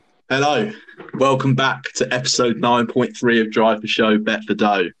Hello, welcome back to episode 9.3 of Drive for Show, Bet for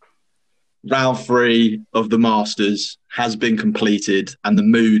Dough. Round 3 of the Masters has been completed and the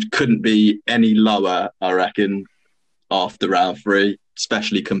mood couldn't be any lower, I reckon, after round 3,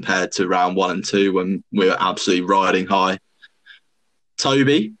 especially compared to round 1 and 2 when we were absolutely riding high.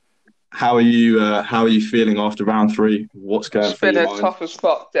 Toby, how are you feeling after round 3? What's going through your mind? It's been a tough as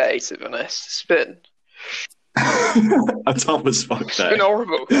fuck day, to be honest. It's been a tough as fuck day. It's been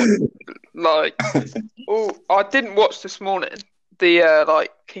horrible. I didn't watch this morning the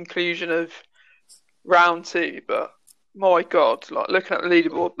conclusion of round 2, but my God, looking at the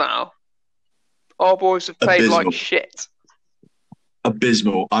leaderboard now, our boys have played like shit.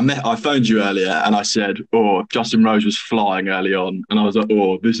 Abysmal. I phoned you earlier and I said, Justin Rose was flying early on, and I was like,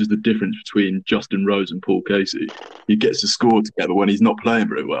 this is the difference between Justin Rose and Paul Casey. He gets to score together when he's not playing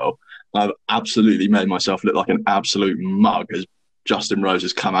very well. I've absolutely made myself look like an absolute mug as Justin Rose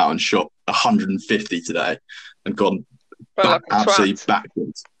has come out and shot 150 today and gone absolutely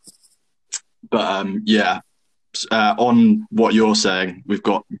backwards. But on what you're saying, we've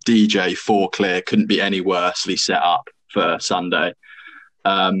got DJ 4 clear, couldn't be any worsely set up for Sunday.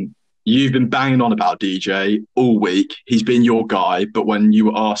 You've been banging on about DJ all week. He's been your guy, but when you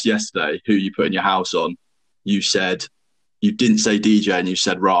were asked yesterday who you put in your house on, you said you didn't say DJ and you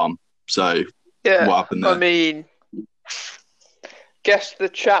said Rahm. So what happened there? I mean, guess the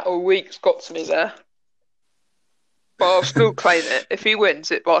chat all week's got to me there. But I'll still claim it. If he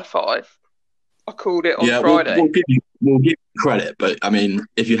wins it by 5, I called it on Friday. We'll give you credit, but I mean,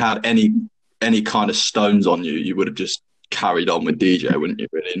 if you had any kind of stones on you, you would have just carried on with DJ, wouldn't you?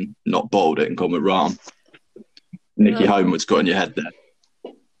 Really, not bowled it and gone with Rahm. Nicky Homewood's got in your head there.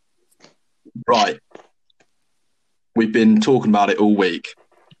 Right. We've been talking about it all week.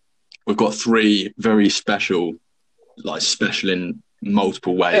 We've got 3 very special in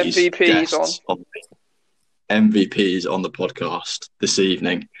multiple ways. MVPs on the podcast this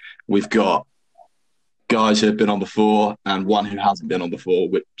evening. We've got guys who have been on before and one who hasn't been on before,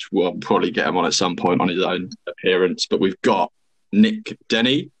 which we'll probably get him on at some point on his own appearance. But we've got Nick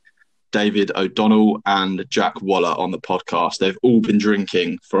Denny, David O'Donnell and Jack Waller on the podcast. They've all been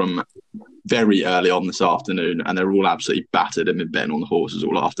drinking from very early on this afternoon and they're all absolutely battered and been betting on the horses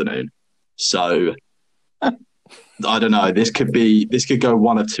all afternoon. So I don't know. This could go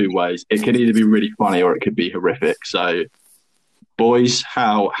one of 2 ways. It could either be really funny or it could be horrific. So boys,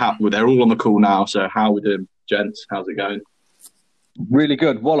 how they're all on the call now. So how we doing, gents? How's it going? Really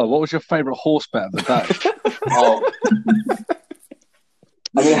good. Waller, what was your favourite horse bet of the day?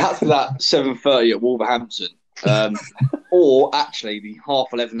 I mean, it had to be that 7:30 at Wolverhampton, or actually the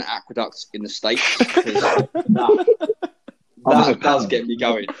 11:30 Aqueducts in the States. That does get me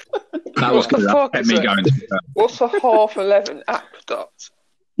going. That was good. That kept me going. What's a 11:30 Aqueduct?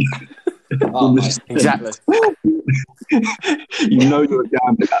 Exactly. You know you're a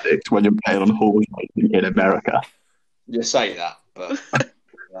gambling addict when you're playing on horse racing in America. You say that, but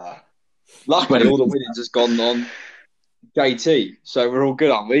luckily all the winnings has gone on JT, so we're all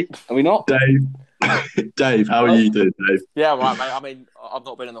good, aren't we? Are we not? Dave, how are you doing, Dave? Yeah, right, mate. I mean, I've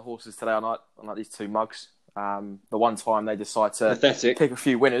not been in the horses today. I like these 2 mugs. The one time they decide to pick a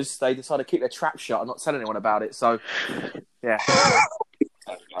few winners, they decide to keep their trap shut and not tell anyone about it. So, yeah.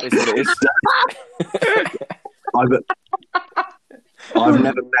 It's what it is.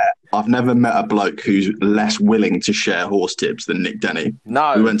 I've never met a bloke who's less willing to share horse tips than Nick Denny.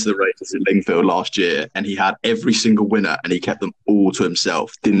 No. We went to the races in Lingfield last year and he had every single winner and he kept them all to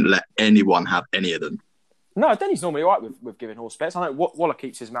himself. Didn't let anyone have any of them. No, Denny's normally all right with giving horse bets. I know Waller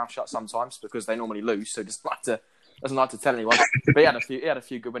keeps his mouth shut sometimes because they normally lose, so he doesn't like to tell anyone. But he had a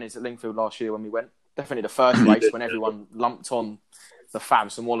few good winners at Lingfield last year when we went. Definitely the first race when everyone lumped on the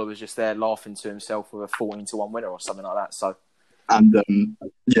Fabs and Waller was just there laughing to himself with a 14-1 winner or something like that. So, and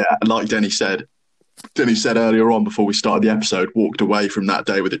like Denny said earlier on before we started the episode, walked away from that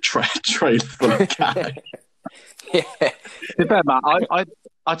day with a tray full of cash. Yeah. Fair, Matt.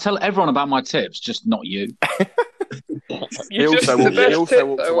 I tell everyone about my tips, just not you. He also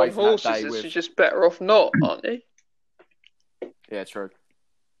walked away from horses that day with... You're just better off not, aren't you? Yeah, true.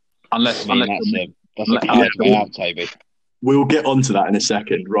 Unless that's a card way out, Toby. We'll get onto that in a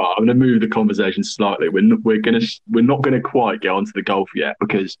second. Right, I'm going to move the conversation slightly. We're not going to quite get onto the golf yet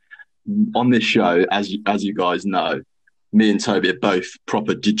because on this show, as you guys know, me and Toby are both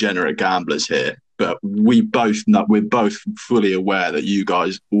proper degenerate gamblers here. But we're both fully aware that you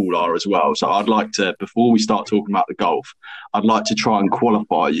guys all are as well. So I'd like to, before we start talking about the golf, I'd like to try and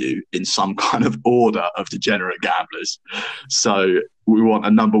qualify you in some kind of order of degenerate gamblers. So we want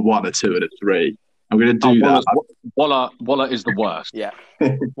a number 1, a 2, and a 3. I'm going to do that. Waller is the worst. Yeah,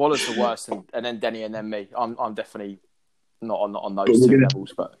 Waller's the worst, and then Denny, and then me. I'm definitely not on those two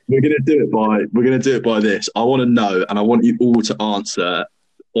levels. But we're going to do it by this. I want to know, and I want you all to answer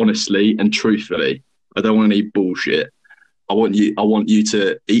honestly and truthfully. I don't want any bullshit. I want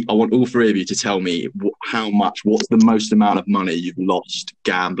all three of you to tell me what's the most amount of money you've lost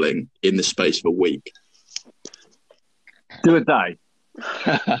gambling in the space of a week. Do a day.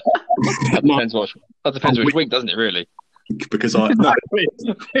 That depends which week, doesn't it, really? Because I no.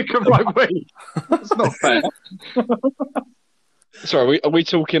 Pick a right week. That's not fair. Sorry, are we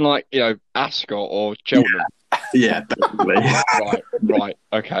talking like, Ascot or Cheltenham? Yeah, basically. Right,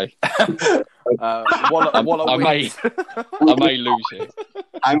 okay. Waller I may lose here.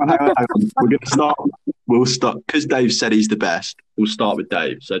 Hang on. We'll start because Dave said he's the best. We'll start with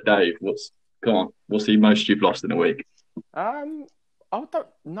Dave. So Dave, what's the most you've lost in a week? I don't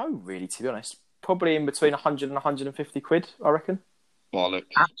know really, to be honest. Probably in between 100 and 150 quid, I reckon. Bollocks.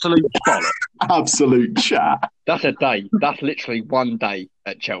 Absolute bollocks. Absolute chat. That's a day. That's literally one day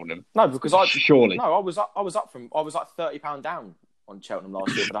at Cheltenham. No, because surely. No, I was like £30 down on Cheltenham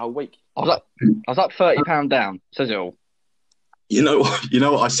last year for the whole week. I was up £30 down. Says it all. You know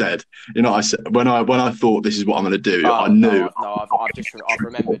what I said. When I thought this is what I'm going to do, I knew. No,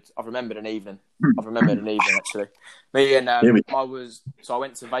 I've remembered an evening. I've remembered an evening actually. Me and I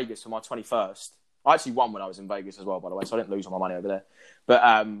went to Vegas for my 21st. I actually won when I was in Vegas as well, by the way, so I didn't lose all my money over there.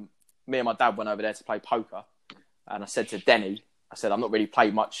 But me and my dad went over there to play poker, and I said to Denny, I've not really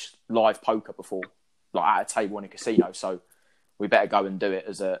played much live poker before, like at a table in a casino, so we better go and do it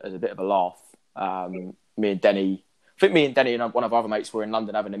as a bit of a laugh. Me and Denny and one of our other mates were in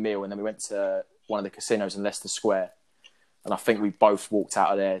London having a meal, and then we went to one of the casinos in Leicester Square, and I think we both walked out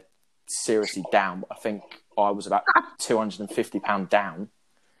of there seriously down. I think I was about £250 down.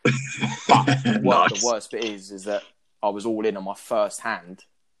 But the worst bit is that I was all in on my first hand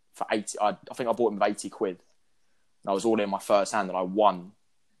for 80. I think I bought him with 80 quid. And I was all in my first hand and I won.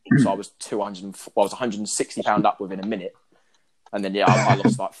 So I was £160 up within a minute. And then I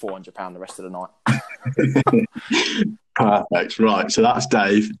lost like £400 the rest of the night. Perfect. Right. So that's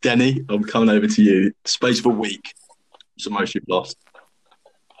Dave. Denny, I'm coming over to you. Space of a week. What's the most you've lost?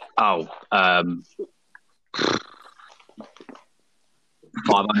 Oh, 500.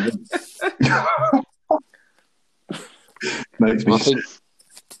 Makes me I think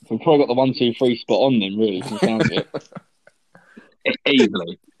we've probably got the 1, 2, 3 spot on then, really, from the sounds of it.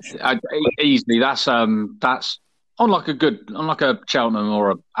 Easily. That's on like a Cheltenham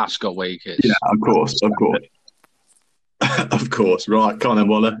or a Ascot week. Yeah, of course. Of course. Right, come on then,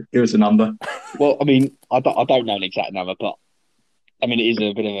 Waller. Give us a number. Well, I mean, I don't know an exact number, but I mean, it is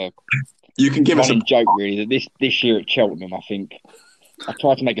a bit of a you can give us a joke, really. That this year at Cheltenham, I think I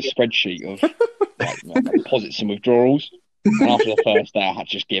tried to make a spreadsheet of deposits and withdrawals, and after the first day, I had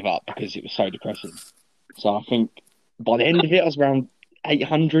to just give up because it was so depressing. So I think by the end of it, I was around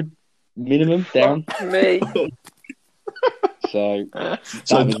 800 minimum down. Me. So that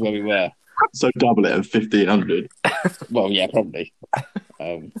was where we were. So double it at 1,500. Well, yeah, probably.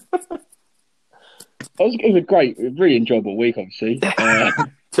 It was a great, really enjoyable week, obviously.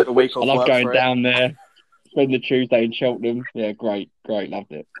 Took the week off. I love work going for down there, spend the Tuesday in Cheltenham. Yeah, great,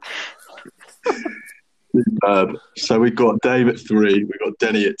 loved it. So we've got Dave at 3, we've got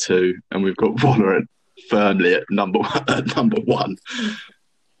Denny at 2, and we've got Waller firmly at number 1.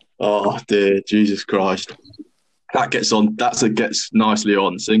 Oh dear, Jesus Christ. That gets nicely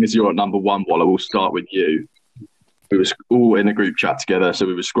on. Seeing as you're at number 1, Waller, we'll start with you. We were all in a group chat together, so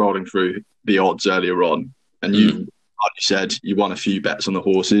we were scrolling through the odds earlier on, and you, like you said, you won a few bets on the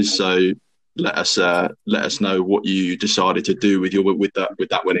horses. So let us know what you decided to do with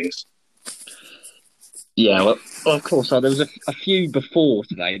that winnings. Yeah, well, of course. There was a few before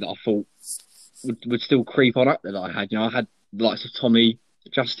today that I thought would still creep on up there that I had. I had the likes of Tommy,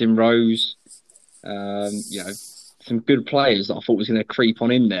 Justin Rose, some good players that I thought was going to creep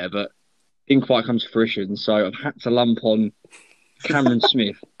on in there, but didn't quite come to fruition. So I've had to lump on Cameron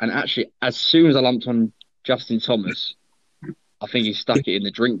Smith. And actually, as soon as I lumped on Justin Thomas, I think he stuck it in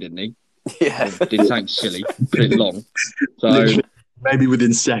the drink, didn't he? Yeah. Did something silly, put it long. So literally, maybe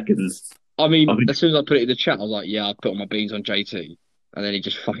within seconds. I mean, as soon as I put it in the chat, I was like, yeah, I put all my beans on JT. And then he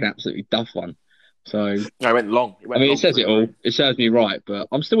just fucking absolutely duffed one. So I went long. It says it all. It serves me right, but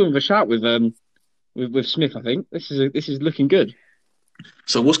I'm still in a shout with Smith. I think this is looking good.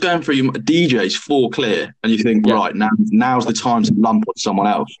 So what's going through your DJ's 4 clear, and you think right now's the time to lump on someone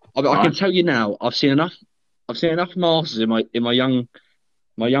else. I can tell you now. I've seen enough masters in my young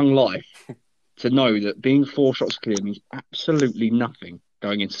life to know that being 4 shots clear means absolutely nothing.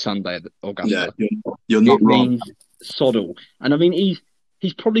 going into Sunday at Augusta. Yeah, you're not it wrong. means sod all. And I mean,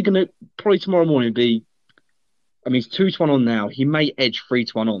 he's probably tomorrow morning be. I mean, he's 2-1 on now. He may edge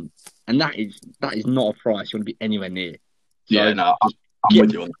 3-1 on, and that is not a price you want to be anywhere near. So Yeah, no, I'm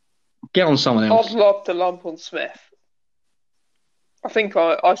with you on that. get on someone else. I'd love to lump on Smith. I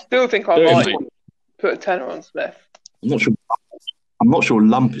still think I Do it, might mate. put a tenner on Smith. I'm not sure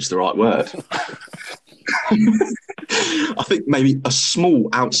lump is the right word. I think maybe a small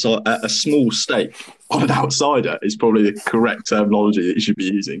stake on an outsider is probably the correct terminology that you should be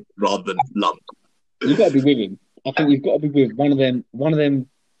using rather than lump. You've got to be with him. I think you've got to be with one of them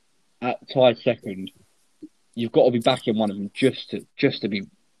at tied second. You've got to be backing one of them just to be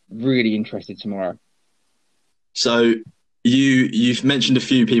really interested tomorrow. So you've mentioned a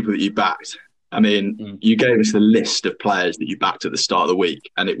few people that you backed. I mean, you gave us a list of players that you backed at the start of the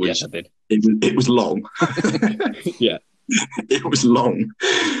week, and it was Yes, I did. it was long. Yeah. It was long.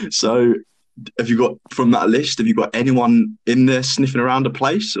 So have you got anyone in there sniffing around a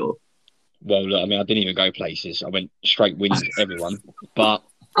place or? Well, look, I mean, I didn't even go places. I went straight wins to everyone. But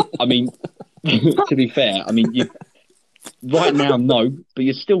I mean, to be fair, I mean, right now, no, but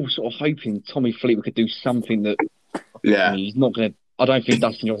you're still sort of hoping Tommy Fleetwood could do something that. Yeah. I mean, he's not going to. I don't think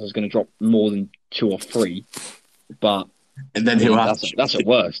Dustin Johnson's going to drop more than 2 or 3, but And then he'll have that's at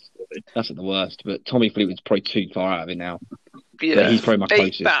worst. That's at the worst. But Tommy Fleetwood's probably too far out of it now. Yeah, But he's probably my 8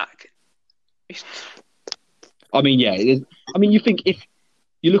 closest. back. I mean, yeah. I mean, you think if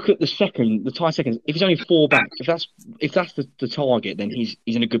you look at the tie seconds, if he's only 4 back, if that's the target, then he's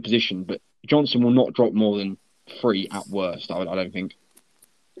in a good position. But Johnson will not drop more than 3 at worst. I don't think.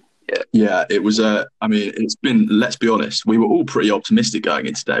 Yeah, it was I mean, it's been, let's be honest, we were all pretty optimistic going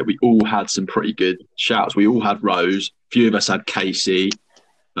in today. We all had some pretty good shouts. We all had Rose. A few of us had Casey.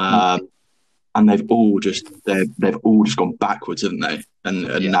 And they've all just gone backwards, haven't they?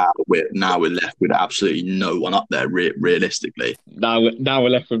 And now we're left with absolutely no one up there realistically. Now we're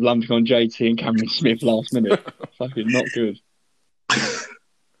left with lumping on JT and Cameron Smith last minute. Fucking not good.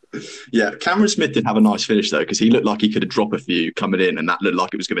 Yeah, Cameron Smith did have a nice finish though, because he looked like he could have dropped a few coming in, and that looked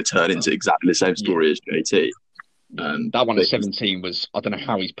like it was going to turn into exactly the same story as JT. That one at 17 was, I don't know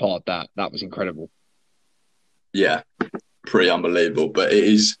how he's parred that. That was incredible. Yeah, pretty unbelievable. But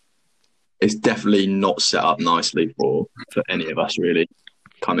it's definitely not set up nicely for any of us really.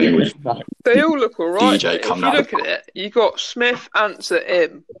 Coming with They all look all right. DJ If you coming out. look at it, you got Smith, Answer,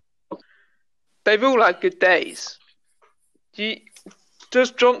 Im. They've all had good days.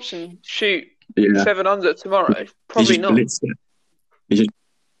 Does Johnson shoot 7 under tomorrow? Probably not. Blitzed it.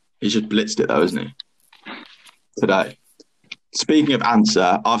 He just blitzed it though, isn't he? Today. Speaking of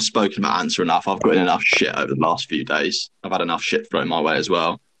Answer, I've spoken about Answer enough. I've gotten enough shit over the last few days. I've had enough shit thrown my way as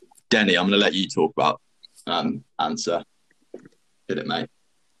well. Denny, I'm going to let you talk about Answer. Hit it, mate.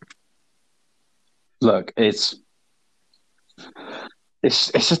 Look, it's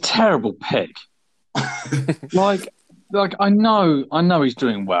a terrible pick. Like I know he's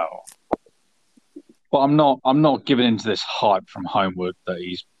doing well, but I'm not giving into this hype from Homewood that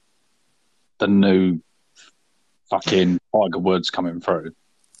he's the new fucking Tiger Woods coming through.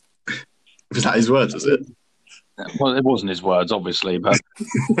 Was that his words? Was it? Well, it wasn't his words, obviously, but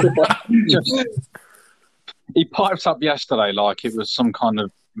he piped up yesterday like it was some kind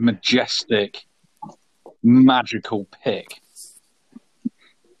of majestic, magical pick,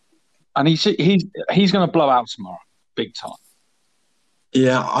 and he's going to blow out tomorrow. Big time.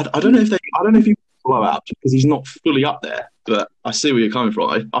 Yeah, I don't know if he would blow out just because he's not fully up there. But I see where you're coming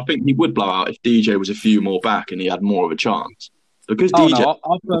from. I think he would blow out if DJ was a few more back and he had more of a chance. Because DJ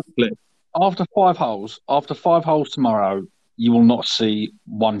after 5 holes tomorrow, you will not see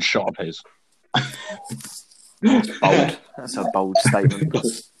one shot of his. Bold. That's a bold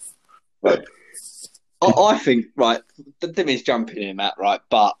statement. I think, right, Dimmy's jumping in, Matt, right,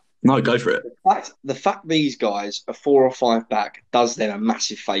 but no, go for it. The fact these guys are 4 or 5 back does them a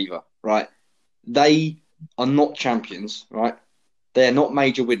massive favour, right? They are not champions, right? They're not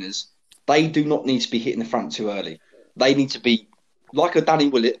major winners. They do not need to be hitting the front too early. They need to be like a Danny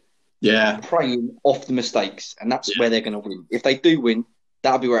Willett, preying off the mistakes, and that's where they're going to win. If they do win,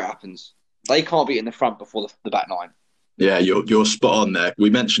 that'll be where it happens. They can't be in the front before the back 9. Yeah, you're spot on there. We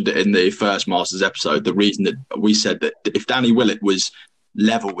mentioned it in the first Masters episode. The reason that we said that if Danny Willett was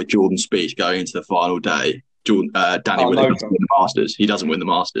level with Jordan Spieth going into the final day, Danny Willett doesn't win the Masters. He doesn't win the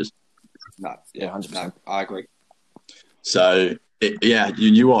Masters. No, 100%. No, I agree. So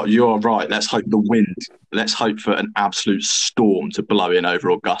you are right. Let's hope the wind. Let's hope for an absolute storm to blow in over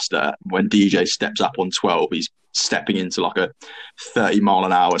Augusta. When DJ steps up on 12, he's stepping into like a 30 mile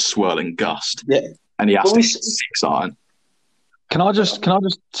an hour swirling gust. Yeah, and he has to 6 iron. Can I just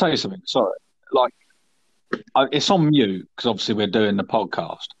say something? Sorry, like it's on mute because obviously we're doing the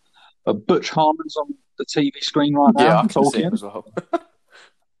podcast. But Butch Harmon's on the TV screen right now, Yeah, I can see talking, him as well.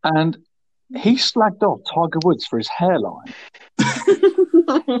 and he slagged off Tiger Woods for his hairline,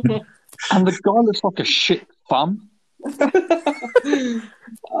 and the guy looks like a shit thumb. He's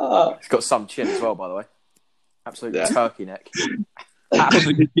got some chin as well, by the way. Absolutely turkey neck.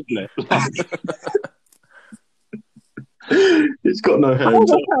 Absolutely ridiculous. It's got no hair. How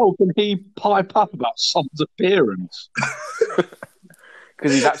the hell can he pipe up about someone's appearance?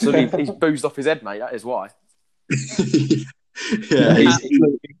 Because he's boozed off his head, mate. That is why. Yeah, he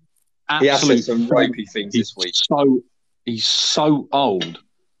absolutely has said some ropey things this week. He's so old.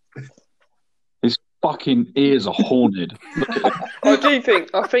 His fucking ears are haunted. I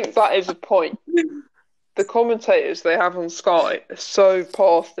think that is a point. The commentators they have on Sky are so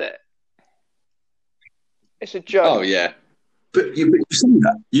past it. It's a joke. Oh yeah. But you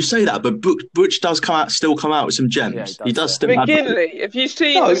say that, but Butch does still come out with some gems. Yeah, he does still. McGinley, have you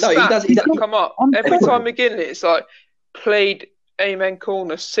seen the stats that come up? Every time McGinley, it's like played Amen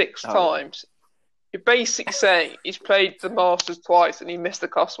Corner 6 times. You're basically saying he's played the Masters twice and he missed the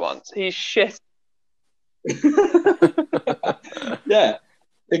cuss once. He's shit. Yeah.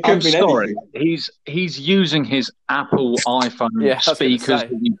 It could I'm be sorry. anything. He's using his Apple iPhone speakers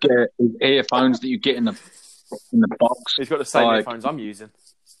that you get, his earphones that you get in the box. He's got the same earphones I'm using.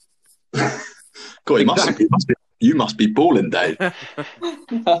 God, you must be balling, Dave.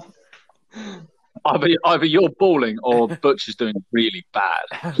 Either you're balling or Butch is doing really bad.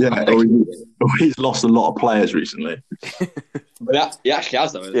 Yeah, or he's lost a lot of players recently. But he actually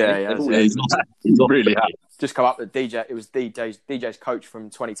has though. Yeah, he has. He's really happy. Just come up with DJ. It was DJ's coach from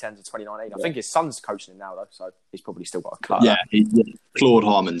 2010 to 2019. I think his son's coaching him now though, so he's probably still got a cut. Yeah, Claude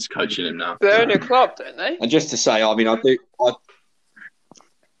Harmon's coaching him now. They own a club, don't they? And just to say, I mean, I do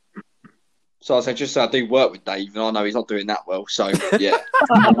work with Dave, and I know he's not doing that well. So yeah.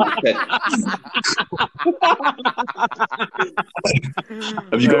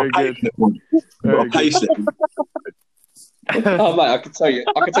 Have you got a payslip? Oh mate, I can tell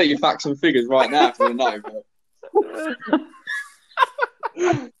you facts and figures right now if you want to know. But...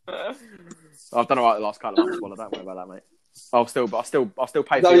 I've done all right the last couple of months. Well, don't worry about that, mate. I'll still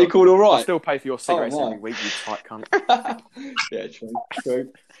pay. No, you called all right. I'll still pay for your cigarettes every week, you tight cunt. Yeah, true.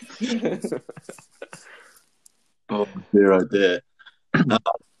 Oh dear.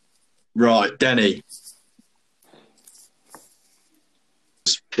 Right, Denny.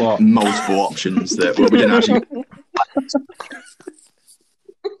 What? Multiple options that we didn't actually.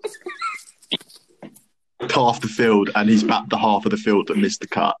 Half the field, and he's backed the half of the field that missed the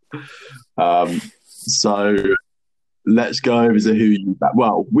cut. So let's go over to who you backed.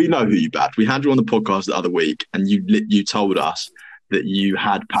 Well, we know who you backed. We had you on the podcast the other week, and you told us that you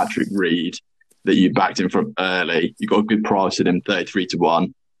had Patrick Reed, that you backed him from early. You got a good price at him,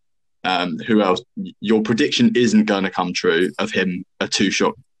 33-1. Who else? Your prediction isn't going to come true of him a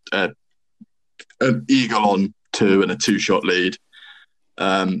 2-shot, an eagle on 2 and a 2-shot lead.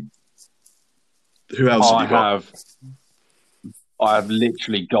 Who else have you got? I have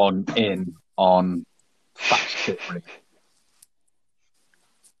literally gone in on Patrick Reed.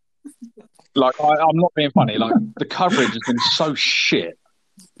 Like, I'm not being funny. Like, the coverage has been so shit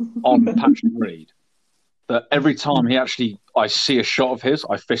on Patrick Reed that every time I see a shot of his,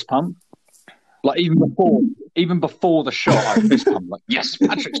 I fist pump. Like, even before the shot, I fist pump. Like, yes,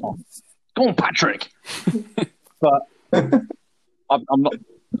 Patrick's on. Go on, Patrick. But I'm not.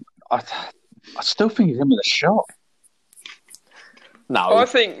 I still think he's in with a shot. No, I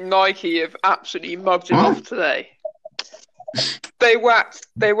think Nike have absolutely mugged him off today. They whacked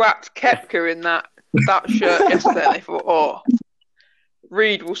Koepka in that shirt yesterday. And they thought,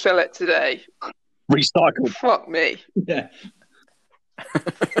 Reed will sell it today. Recycled. Fuck me. Yeah.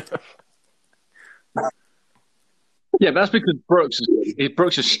 Yeah, but that's because Brooks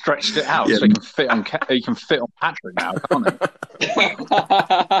has stretched it out so he can fit on Patrick now, can't he?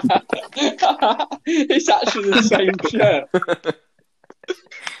 It's actually the same shirt.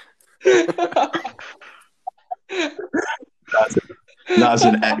 That's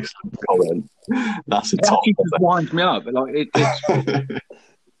an excellent comment. That's a top. It just winds me up. But like it's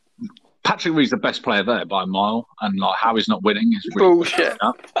Patrick Reed's the best player there by a mile, and like how he's not winning is really bullshit.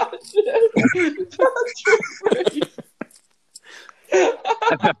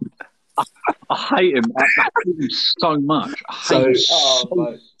 I hate him. I hate him so much. I hate him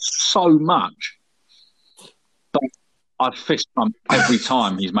so much. But I fist bump every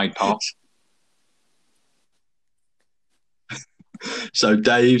time he's made pass. So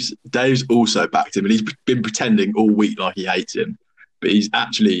Dave's also backed him, and he's been pretending all week like he hates him, but he's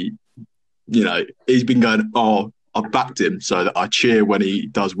actually, he's been going, "Oh, I've backed him so that I cheer when he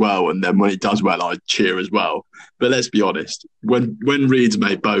does well, and then when he does well, I cheer as well." But let's be honest, when Reed's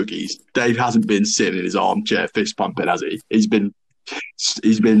made bogeys, Dave hasn't been sitting in his armchair fist pumping, has he? He's been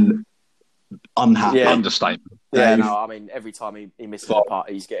unhappy. Yeah, understatement. Yeah, Dave, no, I mean, every time he misses a putt,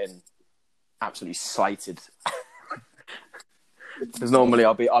 he's getting absolutely slated. Because normally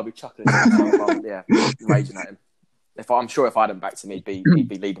I'll be chuckling, raging at him. I'm sure if I hadn't backed him, he'd be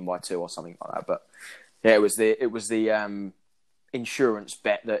leading by 2 or something like that. But yeah, it was the insurance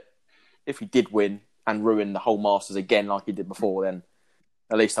bet that if he did win and ruin the whole Masters again like he did before, then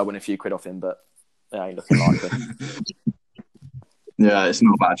at least I win a few quid off him. But yeah, ain't looking likely. Yeah, it's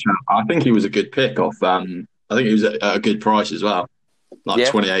not a bad shout. I think he was a good pick off. I think he was at a good price as well, like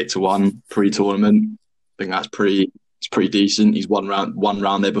 28-1 pre-tournament. I think that's pretty decent. He's one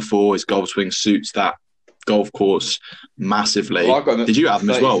round there before. His golf swing suits that golf course massively. Well, I got him. Did you have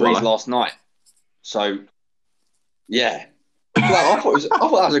him as well? Last night. So yeah, I thought that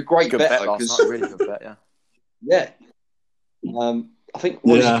was a great Good bet last night. Really good bet. Yeah. I think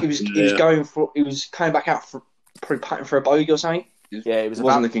he was coming back out for putting for a bogey or something. Yeah, he was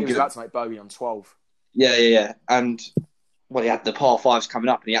about to make bogey on 12. Yeah. And he had the par 5s coming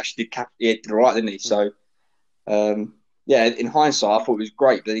up, and he actually did all right, didn't he? So, in hindsight, I thought it was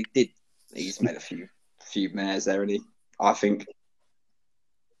great, but he's made a few mares there, and I think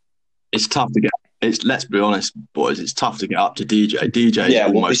it's tough to get. Let's be honest, boys. It's tough to get up to DJ. DJ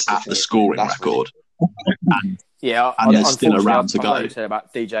is almost at the scoring record. and there's still a round to go. I said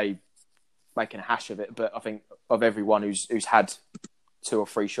about DJ making a hash of it, but I think of everyone who's had 2 or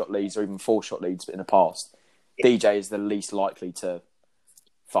 3 shot leads or even 4 shot leads in the past, DJ is the least likely to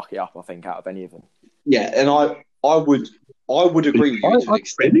fuck it up, I think, out of any of them. Yeah, and I would agree with you to an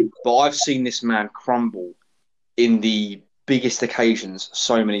extent, but I've seen this man crumble in the biggest occasions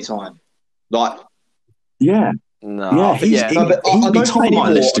so many times. Like, yeah, no, yeah, he's been top of my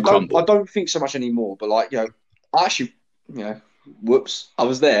list to crumble. I don't think so much anymore, but I actually, whoops, I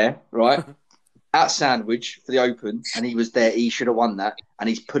was there, right? At Sandwich for the Open, and he was there. He should have won that, and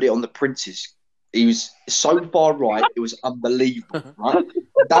he's put it on the Princes. He was so far right, it was unbelievable, right?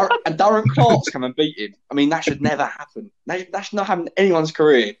 And Darren Clark's come and beat him. I mean, that should never happen. That should not happen in anyone's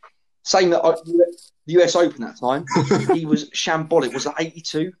career. Saying that the US Open that time, he was shambolic. Was that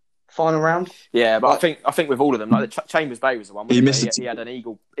 82 final round? Yeah, but I think with all of them, like Chambers Bay was the one. He had an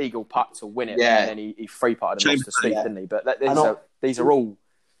eagle putt to win it, and then he free putted and lost to Spieth, didn't he? But these are all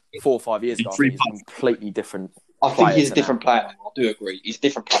 4 or 5 years ago. I think he's a completely different. I think he's a different player. I do agree. He's a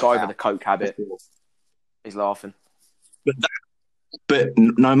different player. Guy with the coke habit. He's laughing. But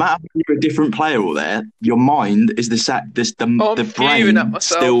no matter if you're a different player or there, your mind is the brain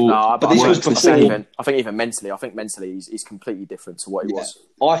still. No, but this was before. I think even mentally, he's completely different to what he was.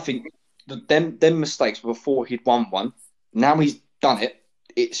 I think them mistakes were before he'd won one. Now he's done it.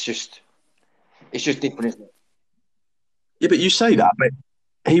 It's just different, isn't it? Yeah, but you say that, but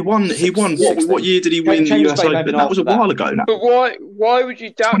he won. What year did he win the US Open? That was a while ago now. But why would you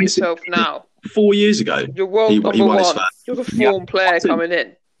doubt yourself now? 4 years ago. You're world number one. You're the form player coming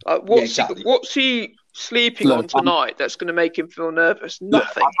in. Like, what's he sleeping on tonight that's going to make him feel nervous?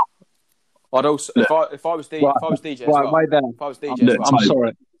 Nothing. I'd also, if I was DJ as well. Wait there. If I was DJ as well. I'm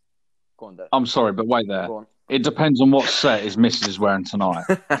sorry. Go on, Dad. I'm sorry, but wait there. It depends on what set his missus is wearing tonight.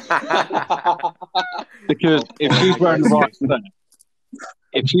 Because if she's wearing the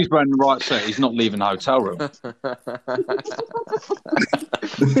right set, he's not leaving the hotel room.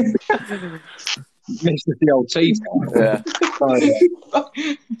 Missed the old tea time. Yeah.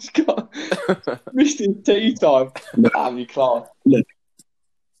 Missed his tea time. Damn, class. Look,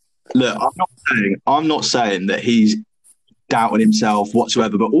 I'm not saying that he's doubting himself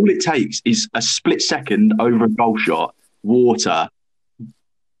whatsoever, but all it takes is a split second over a golf shot, water,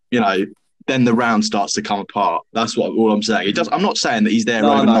 then the round starts to come apart. That's all I'm saying. I'm not saying that he's there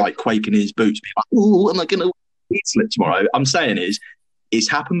overnight quaking in his boots, being like, "Oh, am I going to slip tomorrow?" I'm saying it's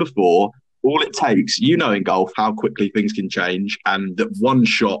happened before. All it takes, in golf, how quickly things can change, and that one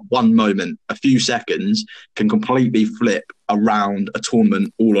shot, one moment, a few seconds can completely flip around a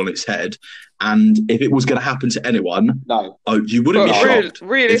tournament all on its head. And if it was going to happen to anyone, you wouldn't be shocked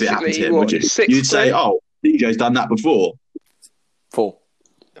if it happened to him, would you? You'd say, "Oh, DJ's done that before."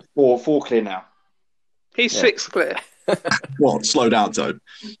 4 clear now. He's 6 clear. What? Slow down, Tone.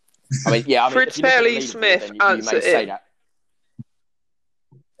 Fritz Fairley Smith answered it.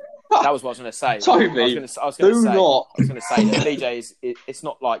 That was what I was going to say. Toby, I was going to say that DJ it's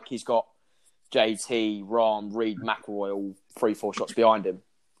not like he's got JT, Rahm, Reed, McIlroy, all 3-4 shots behind him.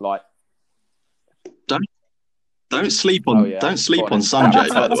 Like, don't sleep on Sanjay.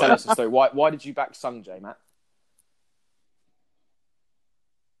 By the way, tell us the story. Why did you back Sanjay, Matt?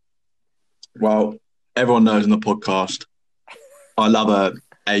 Well, everyone knows on the podcast, I love a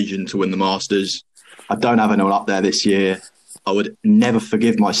Asian to win the Masters. I don't have anyone up there this year. I would never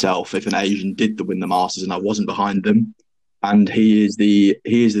forgive myself if an Asian did win the Masters and I wasn't behind them. And he is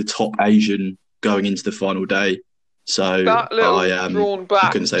the top Asian going into the final day. So that little drawn back,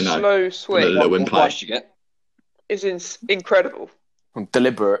 I couldn't say no. Slow swing. What price you get? Is incredible.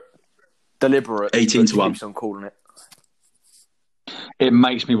 Deliberate. 18 to 1. Keeps on calling it. It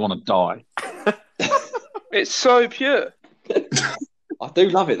makes me want to die. It's so pure. I do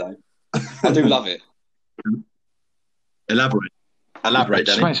love it though. I do love it. Elaborate, It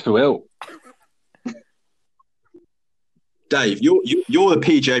Danny. makes me feel ill. Dave, you're a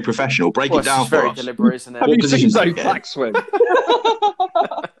PGA professional. Break it down it's for very us. deliberate, isn't it? Have you seen positions do you Dave get? backswing?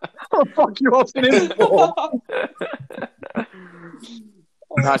 What the fuck you asking him for?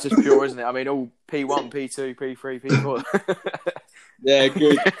 That's just pure, isn't it? I mean, all P1, P2, P3, P4. Yeah,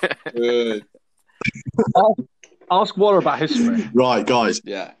 good. Ask Waller about history. Right, guys.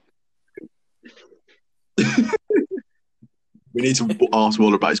 Yeah. We need to ask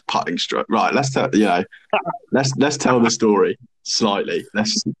Waller about his putting stroke. Right, let's tell the story slightly.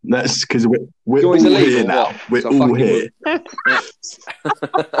 Let's because we're all here now. We're all here.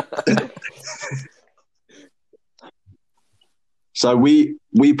 So we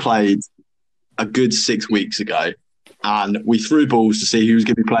played a good 6 weeks ago, and we threw balls to see who was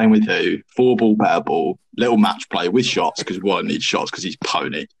going to be playing with who. 4-ball, better ball, little match play with shots because Waller needs shots because he's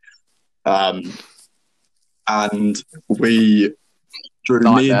pony. And we drew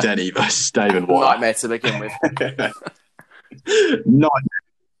me and Denny versus Dave and Waller. Nightmare to begin with.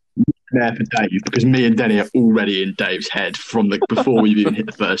 Nightmare for Dave because me and Denny are already in Dave's head before we've even hit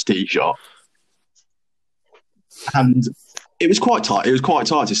the first tee shot. And it was quite tight. It was quite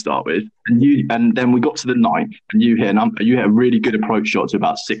tight to start with, and then we got to the 9th, and you hit a really good approach shot to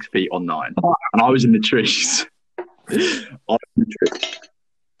about 6 feet on 9, and I was in the trees.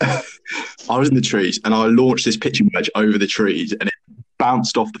 I was in the trees, and I launched this pitching wedge over the trees, and it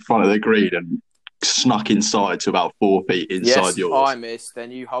bounced off the front of the green and snuck inside to about 4 feet inside yours. I missed.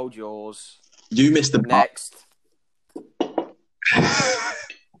 Then you hold yours. You missed the next.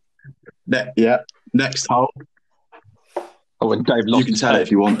 Next hole. Oh, when Dave lost, you can tell it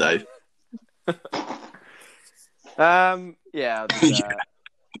if you want, Dave. Yeah,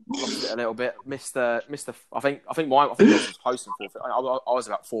 lost it a little bit. Missed the. I think yours was close to 4 foot. I was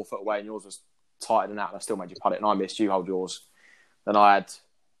about 4 foot away, and yours was tighter than that. And I still made you putt it, and I missed. You hold yours. Then I had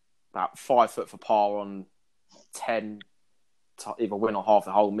about 5 foot for par on 10 to either win or half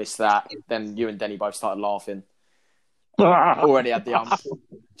the hole. Missed that. Then you and Denny both started laughing. Already had the ump.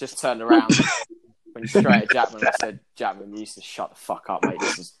 Just turned around. When you straight at Jackman, I said, "Jackman, you used to shut the fuck up, mate.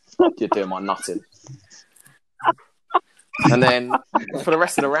 You're doing my nutting." And then for the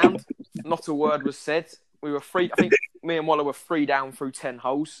rest of the round, not a word was said. We were free. I think me and Waller were 3 down through 10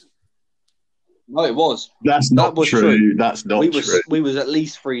 holes. No, it was. That's not true. That's not true. We was at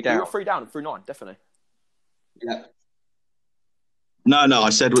least 3 down. We were 3 down through 9, definitely. Yeah. No. I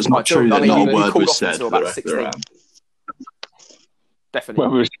said it was not true that no word was said for the rest of the round. Definitely.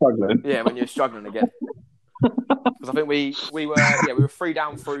 When we were struggling. Yeah, when you were struggling again. Because I think we were 3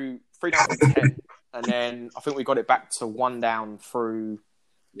 down through 10, and then I think we got it back to 1 down through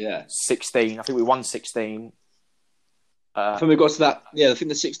 16. I think we won 16. I think we got to that. Yeah, I think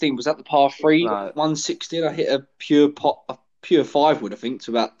the 16 was at the par 3. 116. I hit a pure 5 wood, I think,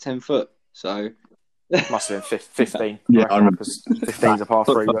 to about 10 foot. So must have been 15. Yeah, I remember. 15's a par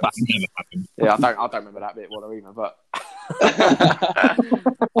 3. But, yeah, I don't remember that bit either. But I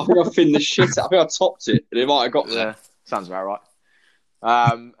think I finned the shit out. I think I topped it, and it might have got there. Yeah, sounds about right.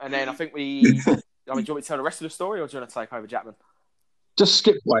 And then I think do you want me to tell the rest of the story, or do you want to take over, Jackman? Just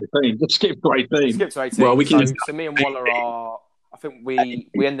skip to 18. Just skip to 18. Skip to 18. Well, we can so me and Waller are. I think we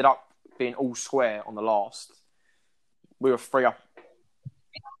ended up being all square on the last. We were 3 up.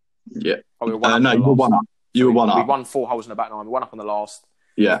 Yeah. Oh, we were 1 up. No, you were 1 up. You were 1 up. We won 4 holes in the back 9. We won up on the last.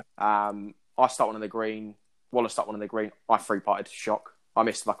 Yeah. I start one on the green. Waller start one on the green. I 3-putted. Shock. I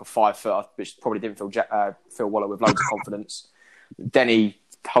missed like a 5 foot, which probably didn't fill Waller with loads of confidence. Denny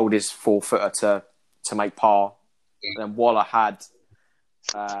hold his 4 footer to make par, and then Waller had,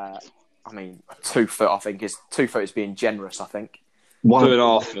 2 foot. I think 2 foot is being generous. I think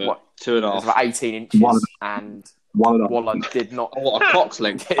 2.5 foot. 2.5. It's about 18 inches, and Waller did not. What a cock's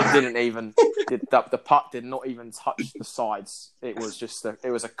length! It didn't even. The putt did not even touch the sides. It was just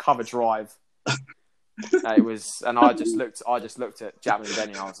it was a cover drive It was, and I just looked at Jackman and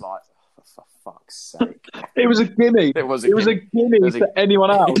Denny, and I was like, for fuck's sake. It was a gimme. It was a gimme to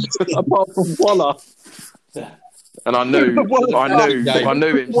anyone else apart from Waller. And I knew him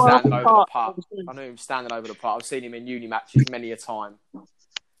standing over the putt. I knew him standing over the putt. I've seen him in uni matches many a time.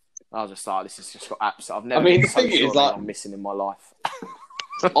 I was just like, this has just got absolute. I've never been so sure that I'm missing in my life.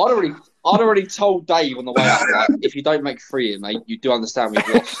 I'd already told Dave on the way out, like, if you don't make three here, mate, you do understand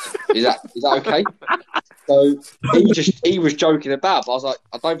we've lost. Is that okay? So he was joking about, but I was like,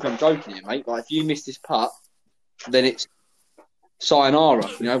 I don't think I'm joking here, mate. Like, if you miss this putt, then it's sayonara.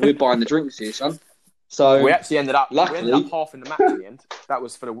 You know, we're buying the drinks here, son. So we actually ended up luckily, half in the match in the end. That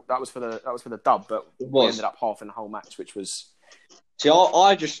was for the dub, but we ended up half in the whole match, which was. See,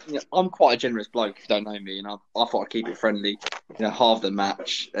 I'm quite a generous bloke if you don't know me, and I thought I'd keep it friendly. You know, half the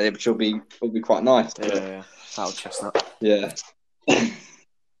match, which will be quite nice. Yeah, that'll chestnut. Yeah,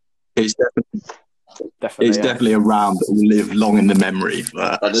 it's definitely a round that will live long in the memory for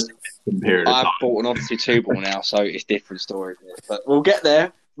a period of time. I've bought an Odyssey 2 ball now, so it's a different story. But we'll get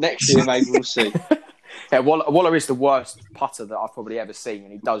there next year, maybe we'll see. Yeah, Waller is the worst putter that I've probably ever seen,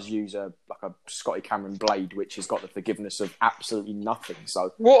 and he does use a Scotty Cameron blade, which has got the forgiveness of absolutely nothing.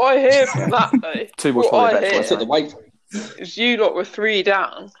 So what I hear from that, though, two balls probably Took the weight. is you lot were 3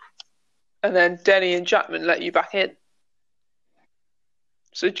 down, and then Denny and Jackman let you back in.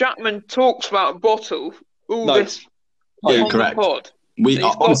 So Jackman talks about a bottle this Yeah, correct. pod. He's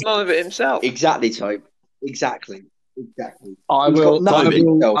got none of it himself. Exactly, Tobe. Exactly. I will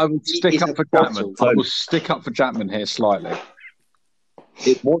stick up for Jackman. Bottle. I will stick up for Jackman here slightly.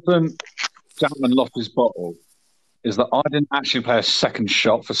 It wasn't Jackman lost his bottle. Is that I didn't actually play a second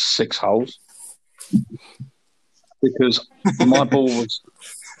shot for 6 holes because my ball was.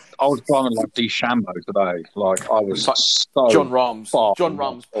 I was driving like DeChambeau today. Like I was like so John Rahm's far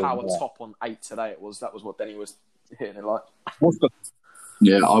power top on 8 today. That was what Denny was hitting it like.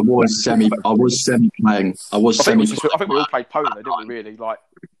 Yeah, I was semi playing. I think we all played polo, didn't we? Really, like.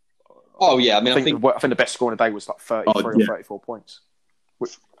 Oh yeah, I mean, I think the best score in the day was like 33 or 34 points.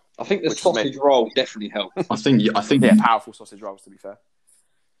 I think the sausage roll definitely helped. I think powerful sausage rolls. To be fair.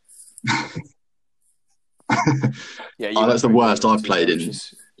 Yeah, that's the worst I've played in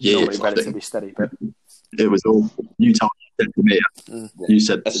years. Relatively steady, but it was all you told me. You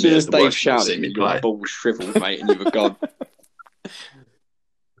said as soon as Dave shouted, your ball was shriveled, mate, and you were gone.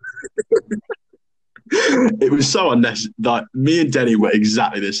 It was so unnecessary. Like me and Denny were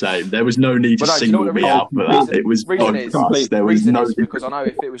exactly the same. There was no need to single me out for that. It was there was no because I know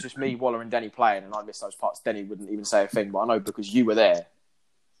if it was just me, Waller, and Denny playing, and I missed those parts, Denny wouldn't even say a thing. But I know because you were there,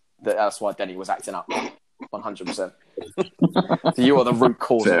 that's why Denny was acting up 100%. So you are the root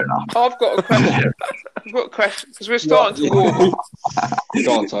cause. Fair enough. I've got a question because we're starting to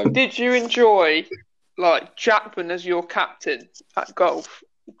walk. Did you enjoy like Jackman as your captain at golf?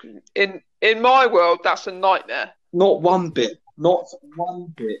 In my world, that's a nightmare. Not one bit. Wow.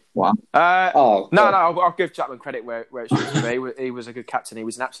 No, I'll give Jackman credit where it should be. He was a good captain. He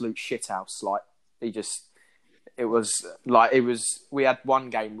was an absolute shithouse. Like we had one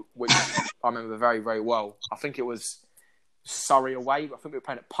game which I remember very, very well. I think it was Surrey away. I think we were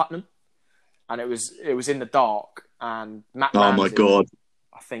playing at Putnam, and it was in the dark. And Matt Ramsey, my god!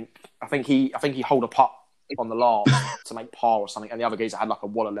 I think he holed a putt on the last to make par or something, and the other geezer had like a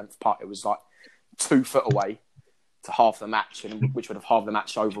Waller length putt. It was like 2 foot away to half the match, which would have halved the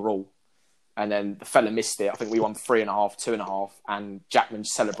match overall. And then the fella missed it. I think we won 3.5, 2.5, and Jackman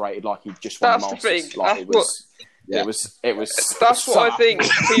celebrated like he'd just won the Masters. Like it was. That's what I think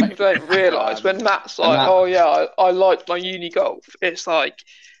people don't realise when Matt's like, "Oh yeah, I like my uni golf." It's like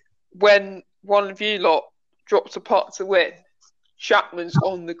when one of you lot drops a putt to win, Jackman's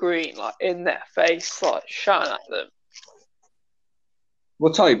on the green, like in their face, like shouting at them.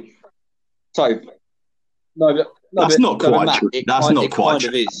 Well, Tobe. No, that's not quite Matt, true. That's not quite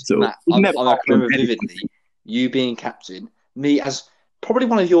true. Matt, I remember vividly you being captain, me as probably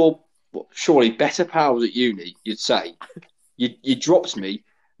one of your surely better pals at uni, you'd say. You dropped me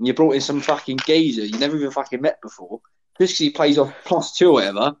and you brought in some fucking geezer you never even fucking met before, just because he plays off +2 or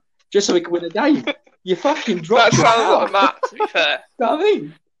whatever, just so we could win a game. You fucking dropped me. That sounds like Matt, to be fair. You know what I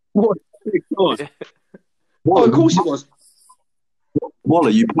mean? What? Oh, of course it was. Waller,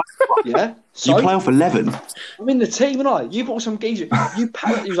 you play, yeah? So, you play off 11. I'm in the team, and you brought some geezer. He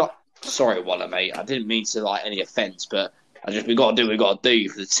was like, sorry, Waller, mate. I didn't mean to like any offence, but we got to do what we got to do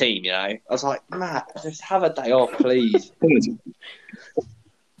for the team, you know? I was like, Matt, just have a day off, please.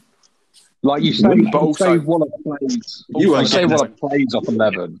 Like you say, Waller plays. You say Waller plays off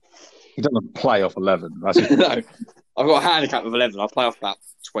 11. He doesn't play off 11. That's No, I've got a handicap of 11. I play off about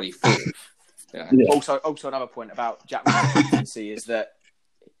 24. Yeah. Also, another point about Jackman's captaincy is that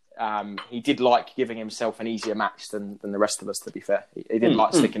he did like giving himself an easier match than the rest of us. To be fair, he didn't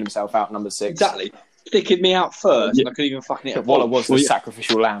like sticking himself out number 6. Exactly. Sticking me out first, and I couldn't even fucking hit a Waller ball. was the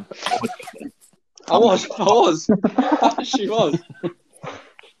sacrificial lamb. I was. She was.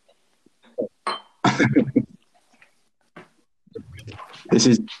 This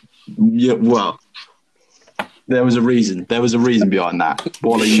is well. There was a reason. There was a reason behind that.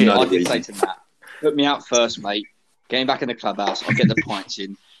 Waller, you know I the did say reason. to Matt, put me out first, mate. Getting back in the clubhouse, I'll get the pints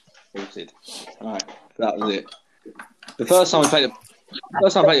in. Sorted. Right, that was it. The first time I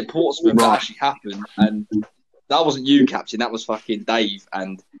played at Portsmouth, that actually happened, and that wasn't you, captain. That was fucking Dave,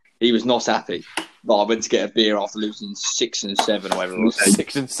 and he was not happy. But I went to get a beer after losing 6 and 7 or whatever it was.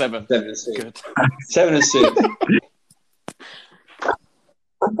 6 and 7. 7 and 6. Good. 7 and 6.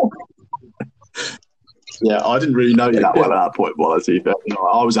 Yeah, I didn't really know you that well at that point, Waller. To be fair,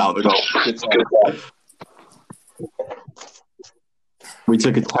 I was out of the goal. Good time. We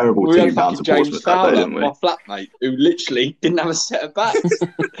took a terrible We team had down fucking to James Portsmouth that day, Fowler, didn't we? my flatmate, who literally didn't have a set of bats.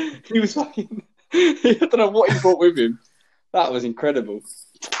 He was fucking... I don't know what he brought with him. That was incredible.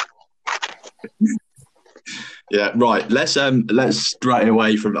 Yeah, right. Let's stray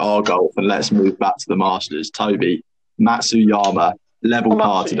away from our golf and let's move back to the Masters. Toby, Matsuyama, level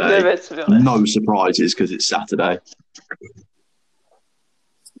par today. livid, to be honest. No surprises because it's Saturday.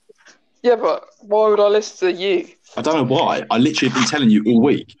 Yeah, but why would I listen to you? I don't know why. I literally have been telling you all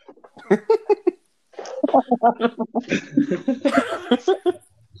week.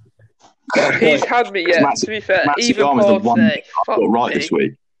 He's had me yet, to be fair. Even Matsuyama's the par one today. I got right this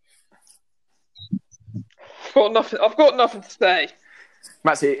week. I've got nothing to say.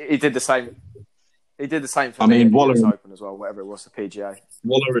 Matt, he did the same. He did the same for I me mean, at the Waller- US Open as well, whatever it was, the PGA.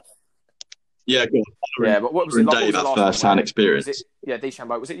 Waller, yeah, go on. Yeah, but what was Waller it like? and Dave What was have the last one? first-hand Was experience. it, yeah,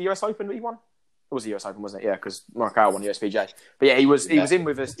 DeChambeau. Was it the US Open that he won? It was the US Open, wasn't it? Yeah, because Morikawa won the USPGA. But yeah, he was in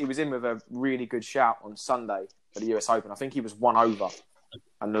with us. He was in with a really good shout on Sunday for the US Open. I think he was 1 over,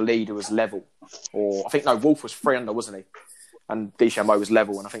 and the leader was level. Or I think Wolf was 3 under, wasn't he? And DeChambeau was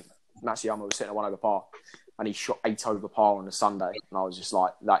level, and I think Matsuyama was sitting at 1 over par, and he shot 8 over par on the Sunday. And I was just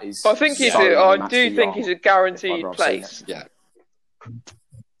like, that is. I think I do think he's a guaranteed place. Yeah.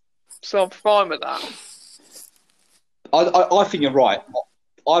 So I'm fine with that. I think you're right.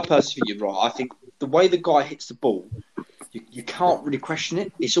 I personally think you're right. I think the way the guy hits the ball, you can't really question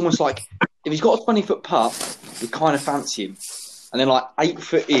it. It's almost like if he's got a 20-foot putt, you kind of fancy him. And then like 8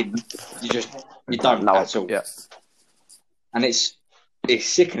 foot in, you don't No, at all. yeah. And it's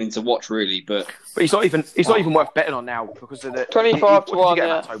sickening to watch, really. But he's not even worth betting on now because of the 25 to 1. What did you get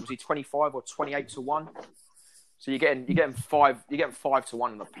Yeah. that time? Was he 25 or 28 to 1? So you're getting 5 to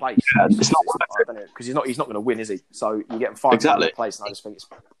 1 in the place. Yeah, it's not worth it. Because he's not going to win, is he? So you're getting 5 to 1 Exactly. in the place, and I just think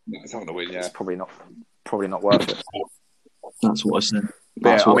it's not going to win, it's probably not worth it. That's what I said. But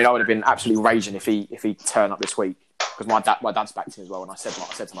That's yeah, what- I would have been absolutely raging if he turned up this week because my dad's backed him as well, and I said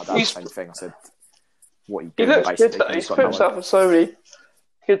to my dad the same thing. I said, "What are you He doing?" looks good basically, though. because He's got put no himself in so many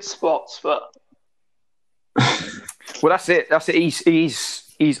good spots, but Well, that's it.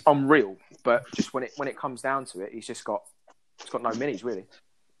 He's unreal. But just when it comes down to it, he's got no minis really.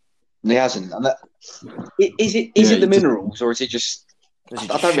 he hasn't. And is it Yeah, the minerals or is it just? This is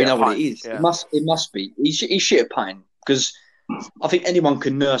I just don't really shit know what putting. it is. Yeah. It must be. He's shit at putting because I think anyone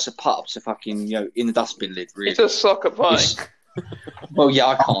can nurse a putt up to fucking in the dustbin lid. Really. he's a sucker pie. It's- Well, yeah,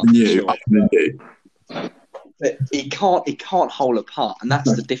 I can't. You, Sure. I can do. But he can't hole a putt, and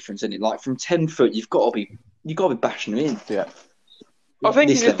that's the difference, isn't it? Like from 10 foot, you've got to be bashing him in. Yeah. I think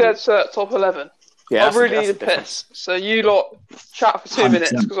This he's a level. dead cert top 11. Yeah, I really that's need the a difference. piss. So you lot chat for 2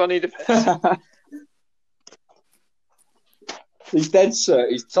 minutes 100%. because I need a piss. He's dead cert.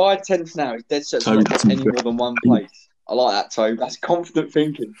 He's tied 10th now. He's dead cert. So- Not any more than one place. I like that, Tobe. That's confident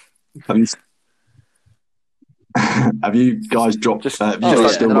thinking. Have you guys dropped? Have you Oh, guys yeah.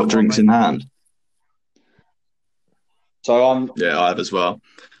 still Another got drinks one, in hand? So I'm. Yeah, I have as well.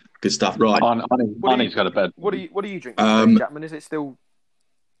 Good stuff. Right. I need to go to bed. What do you drink, Chapman? Is it still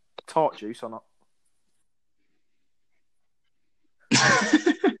tart juice or not?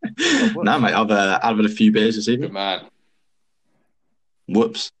 No, mate. I've had a few beers this evening. Good man.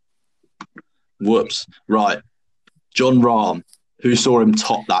 Whoops. Right. John Rahm. Who saw him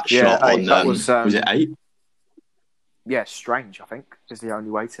top that Yeah, shot on? that Was was, it 8? Yeah, strange. I think is the only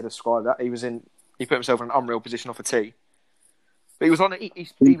way to describe that. He put himself in an unreal position off a tee, but he was on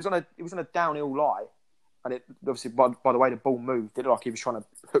a downhill lie, and it obviously by the way the ball moved, it looked like he was trying to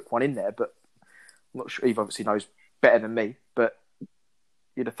hook one in there. But I'm not sure. He obviously knows better than me, but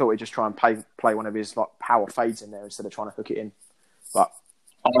you'd have thought he'd just try and play one of his like power fades in there instead of trying to hook it in. But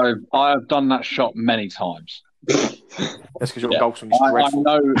I I have done that shot many times. That's because your Yeah. golf swing is I dreadful.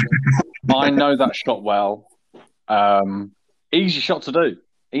 know that shot well. Easy shot to do.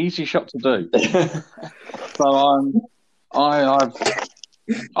 So I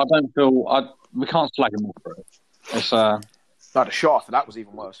don't feel we can't slag him off for it. It's No, the shot after that was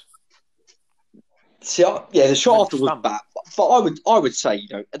even worse. See, the shot after was bad, but I would say, you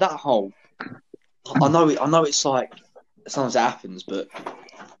know, that hole. I know it's like sometimes it happens, but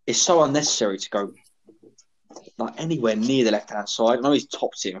it's so unnecessary to go like anywhere near the left hand side. I know he's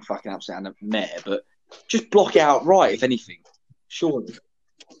topped it and fucking upset and mare, but just block it out right, if anything. Surely.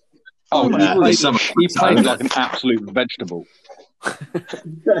 he played like an absolute vegetable. I'm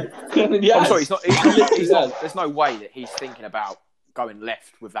sorry, he's not. There's no way that he's thinking about going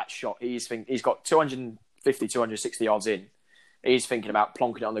left with that shot. He's got 250, 260 yards in. He's thinking about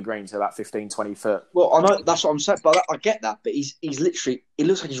plonking it on the green to about 15, 20 foot. Well, I know that's what I'm saying, but I get that. But he's literally. It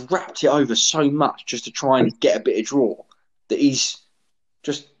looks like he's wrapped it over so much just to try and get a bit of draw that he's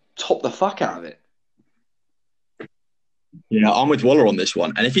just topped the fuck out of it. Yeah, I'm with Waller on this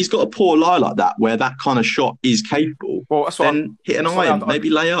one. And if he's got a poor lie like that, where that kind of shot is capable, then hit an iron, maybe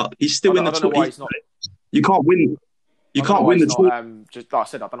lay up. He's still in the top. You can't win. You can't win the tour. Just like I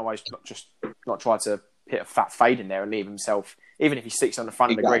said, I don't know why he's not tried to hit a fat fade in there and leave himself. Even if he sticks on the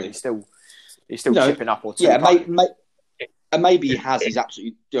front of the green, he's still chipping up or two. Yeah, maybe he has. He's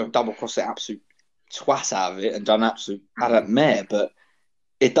absolutely double crossed the absolute twat out of it and done absolute adult mare, but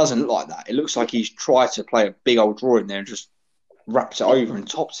it doesn't look like that. It looks like he's tried to play a big old draw in there and just wraps it over and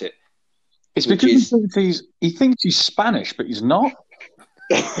tops it. It's because he thinks he's Spanish, but he's not.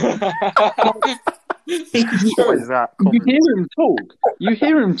 What is that? You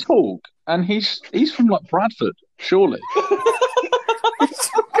hear him talk, and he's from like Bradford, surely. He's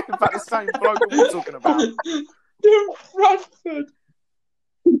talking about the same bloke that we're talking about. Bradford.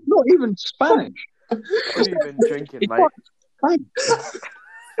 He's not even Spanish. What have you been drinking, It's mate? fake.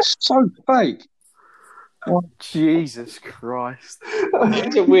 It's so fake. Oh, Jesus Christ!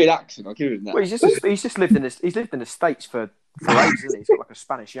 It's a weird accent. I'll give him that. Well, he's just lived in the States for ages, isn't he? He's got like a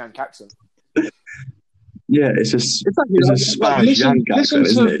Spanish Yank accent. Yeah, it's a Spanish Yank accent,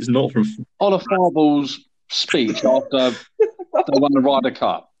 isn't it? It's not from Olafable's speech after they won the Ryder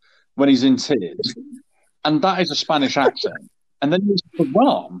Cup when he's in tears, and that is a Spanish accent, and then he's the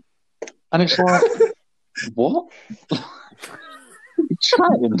rum, and it's like, what?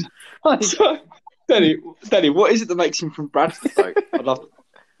 Chatting. Like, Danny, what is it that makes him from Bradford? Though?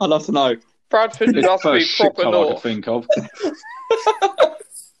 I'd love to know. Bradford would have to be proper I could north. think of.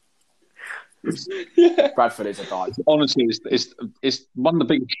 Bradford is a dive. Honestly, it's one of the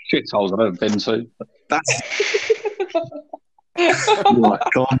biggest shitholes I've ever been to. That's right.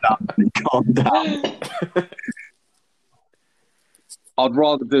 Calm down. I'd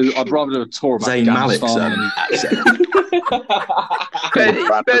rather do a tour of Zayn Malik's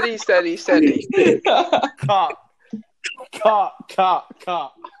Afghanistan. Steady. Cut.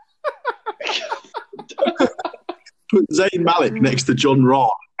 Put Zayn Malik next to John Rahm.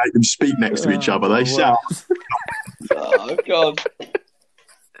 Make them speak next to each other. They shout. Oh God.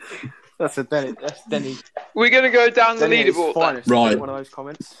 That's Denny. We're going to go down the Denny leaderboard then. finest. Right. One of those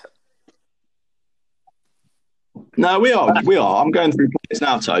comments. No, we are. I'm going through players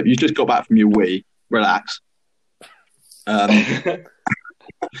now, Tobe. You just got back from your wee. Relax. Rory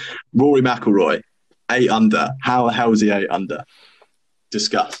McIlroy, 8 under. How the hell is he 8 under?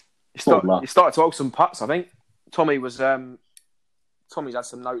 Discuss. He started to hold some putts, I think. Tommy's had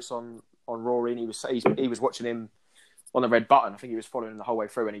some notes on Rory, and he was watching him on the red button. I think he was following him the whole way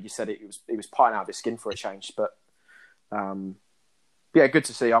through, and he just said he was putting out of his skin for a change. But yeah, good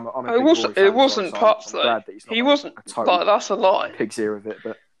to see. I'm a big Rory fan It wasn't as well, putts so I'm though. glad that he's not He like wasn't a total like that's a lie. pig's ear of it,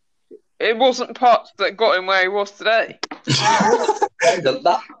 but It wasn't putts that got him where he was today.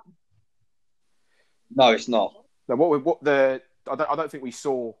 No, it's not. no, I don't think we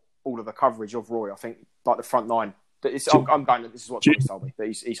saw all of the coverage of Rory. I think like the front nine. I'm going. This is what Tommy told me that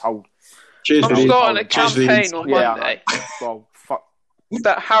he's hold. Cheers I'm for starting a cheers for the campaign on Yeah, Monday Well, fuck.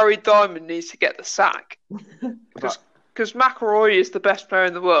 that Harry Diamond needs to get the sack because McIlroy is the best player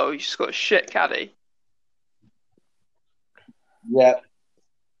in the world. He's just got a shit caddy. Yeah,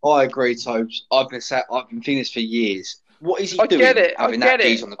 I agree, Tobes. I've been thinking this for years. What is he I doing? get it. Having that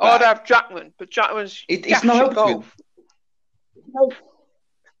geese on the I'd back? have Jackman, but Jackman's It's no help. golf.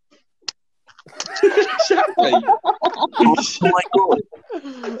 Exactly. Oh my God.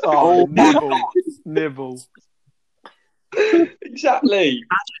 Oh, nibble. Exactly.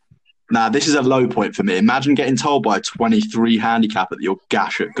 Nah, this is a low point for me. Imagine getting told by a 23 handicapper that you're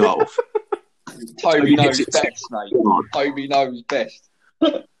gash at golf. Toby knows best, mate. Toby knows best.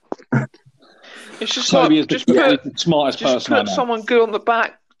 It's just Toby like, is the smartest just person I put know. someone good on the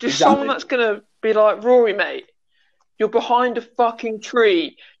back. Just Exactly. someone that's going to be like, Rory, mate, you're behind a fucking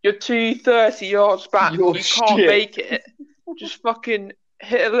tree. You're 230 yards back. You're You can't shit. make it. Just fucking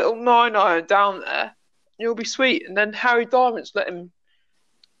hit a little 9-iron down there. You'll be sweet. And then Harry Diamonds let him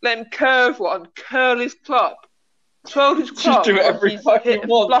curve one, curl his club, twirled his Just club. do it every he's fucking hit and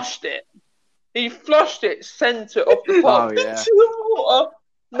once. flushed it. He flushed it centre of the pond Oh, yeah. into the water.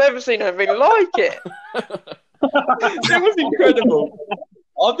 Never seen anything like it. It was incredible.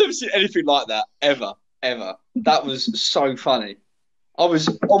 I've never seen anything like that ever. That was so funny. I was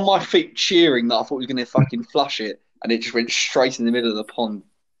on my feet cheering that I thought he was going to fucking flush it, and it just went straight in the middle of the pond.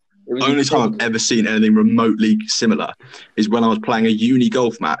 It was Only time I've incredible. ever seen anything remotely similar is when I was playing a uni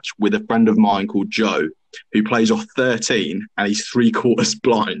golf match with a friend of mine called Joe, who plays off 13 and he's 3/4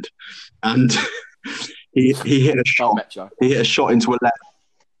 blind. And he hit a I shot. met Joe. He hit a shot into 11.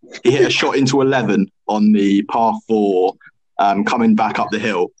 He hit a shot into 11 on the par 4, coming back up the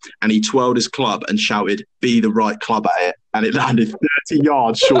hill, and he twirled his club and shouted, "Be the right club at it," and it landed 30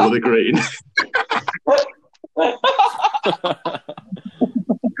 yards short of the green.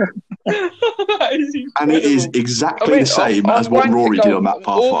 That is And it is incredible. exactly the same as what wank at Rory did golf. on that I'm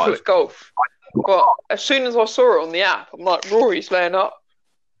par awful 5. at golf. But as soon as I saw it on the app, I'm like, Rory's laying up.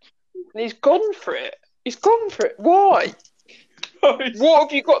 And he's gone for it. Why? What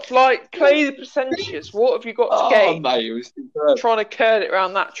have you got to, like, play the percentages? What have you got to Oh, gain? mate, it was superb. Trying to curl it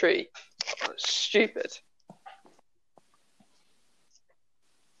around that tree. That's stupid.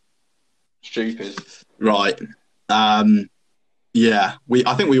 Stupid. Right. Yeah.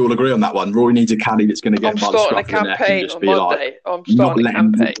 I think we all agree on that one. Rory needs a caddy that's going to get I'm by the starting a scruff of the neck and campaign just on be like, Monday. I'm not starting a let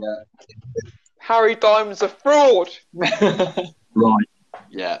him- campaign. Harry Diamond's a fraud. right.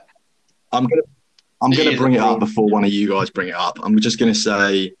 Yeah. I'm He gonna is bring a it up fraud. before one of you guys bring it up. I'm just gonna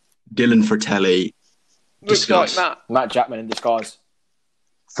say Dylan Fratelli. Looks Discuss. like Matt. Matt Jackman in disguise.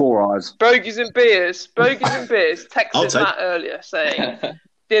 4 eyes. Bogies and beers. I'll Texted take- Matt earlier saying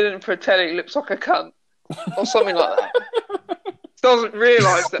Dylan Fratelli looks like a cunt. Or something like that. Doesn't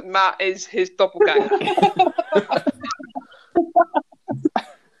realise that Matt is his doppelganger.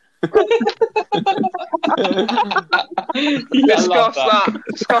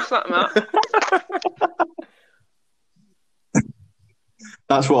 Discuss that, Matt.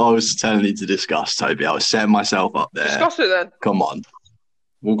 That's what I was telling you to discuss, Toby. I was setting myself up there. Discuss it then. Come on.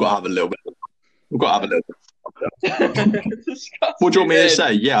 We've got to have a little bit. What do you want me to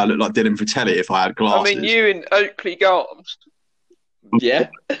say? Yeah, I look like Dylan Fratelli if I had I glasses. mean, you in Oakley Garms. Yeah.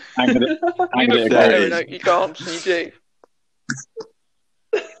 I'm gonna You agree. look There better it in is. Oakley Garms than you do.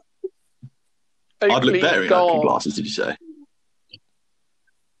 I'd look better in Oakley glasses, did you say?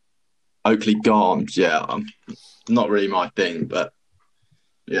 Oakley Garms, yeah. Not really my thing, but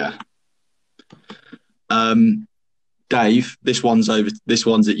yeah. Dave, this one's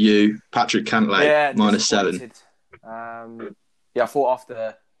at you. Patrick Cantlay, Yeah, -7. disappointed. I thought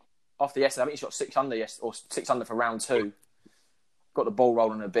after yesterday, I think he shot 6 under or 6 under for round 2. Got the ball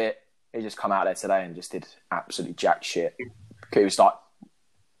rolling a bit. He just come out there today and just did absolutely jack shit. He was like,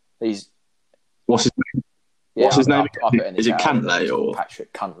 What's his name? yeah, What's his name? I put in Is it his Cantlay it's called or-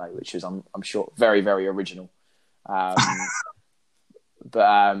 Patrick Cantlay, which is I'm sure very, very original.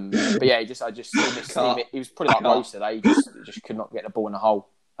 But yeah, he was pretty like Rose today. He just could not get the ball in the hole.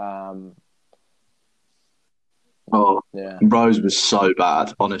 Oh, Yeah. Rose was so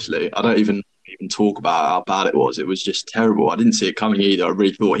bad, honestly. I don't even talk about how bad it was. It was just terrible. I didn't see it coming either. I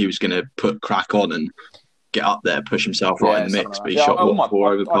really thought he was going to put crack on and get up there, push himself right in the mix. But he shot, what,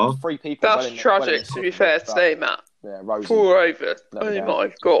 4 over par? 3 people. That's tragic, to be fair today, Matt. Yeah, Rosie. 4 over. Let me Oh down.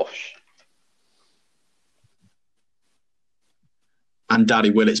 my gosh. And Daddy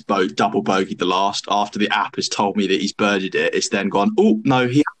Willett's boat double bogeyed the last. After the app has told me that he's birdied it, it's then gone, oh, no,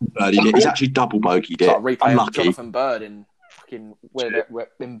 he hasn't birdied it. He's actually double bogeyed It's it. like replay of Unlucky. Jonathan Bird in fucking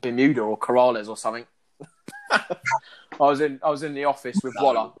in Bermuda or Corrales or something. I was in the office with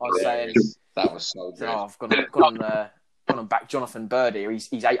Waller. I was saying, That was so good. I've gone on back Jonathan Bird here. He's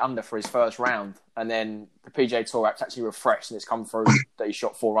 8 under for his first round, and then the PGA Tour app's actually refreshed and it's come through that he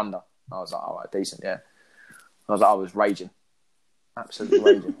shot 4 under. I was like, all right, decent, yeah. I was raging, absolutely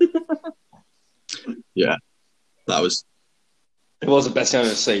raging. Yeah, that was. It was the best I've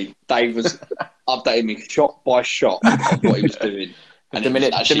ever seen. Dave was updating me shot by shot of what he was doing. And it was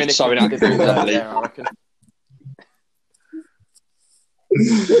actually so inaccurate. Yeah, I reckon.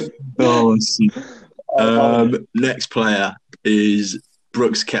 Oh, next player is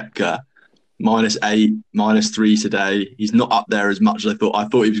Brooks Koepka, -8, -3 today. He's not up there as much as I thought. I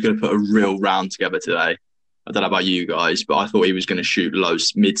thought he was going to put a real round together today. I don't know about you guys, but I thought he was going to shoot low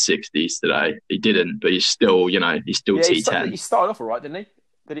mid-60s today. He didn't, but he's still, he's still T10. He started off all right, didn't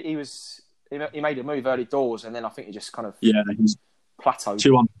he? He made a move early doors, and then I think he just kind of he's plateaued.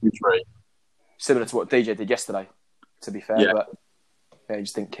 2 on 2 3. Similar to what DJ did yesterday, to be fair. But he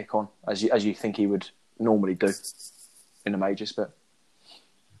just didn't kick on as you think he would normally do in the majors. But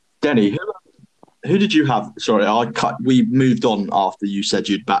Denny, who did you have? Sorry, we moved on after you said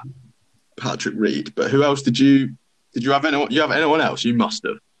you'd back Patrick Reed, but who else did you have? Anyone? You have anyone else? You must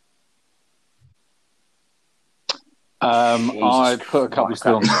have. I put a couple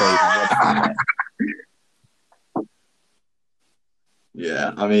still on Steve.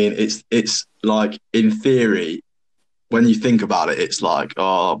 Yeah, I mean, it's like, in theory, when you think about it, it's like,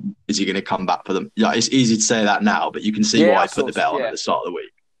 oh, is he going to come back for them? Yeah, it's easy to say that now, but you can see why I put the bet on at the start of the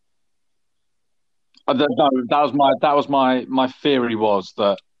week. That was my theory was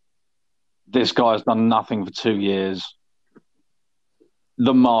that this guy's done nothing for 2 years.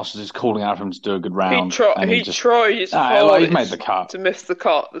 The Masters is calling out for him to do a good round. He tried his hardest he made the cut. to miss the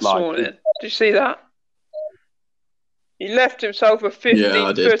cut this morning. Did you see that? He left himself a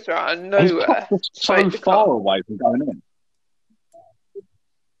 15-footer out of nowhere. He's so far away from going in.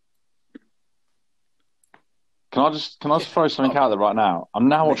 Can I just throw something out there right now? I'm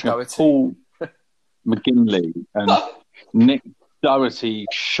now watching a Paul McGinley and Nick Doherty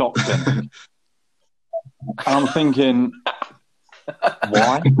shotgun. And I'm thinking,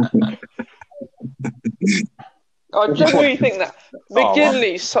 why? I genuinely think that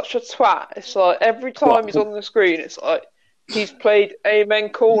McGinley's such a twat. It's like every time he's on the screen, it's like he's played Amen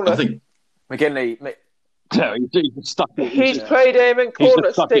Corner. I think McGinley. He's stuck. He's played Amen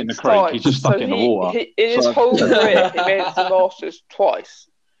Corner 6 times. He's just stuck in the water. In his whole career, he made it to Masters twice,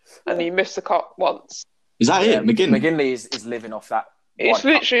 and he missed the cut once. Is that it? McGinley is living off that. It's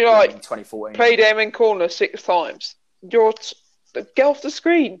literally like 2014. Played Amen Corner 6 times. Get off the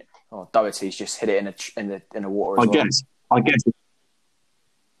screen. Oh, Doherty's just hit it in the water. I guess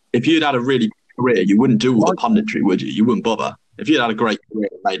if you'd had a really good career, you wouldn't do all the punditry, would you? You wouldn't bother. If you had a great career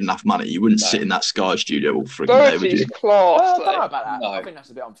and made enough money, you wouldn't sit in that Sky studio all freaking day, would you? Class. I don't know about that. No. I think that's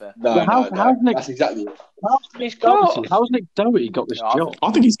a bit unfair. How's Nick? That's exactly it. He's class. How's Nick Doherty got this job?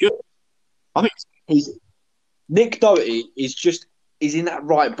 I think he's good. I think Nick Doherty is in that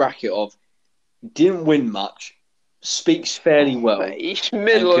right bracket of didn't win much, speaks fairly well. He's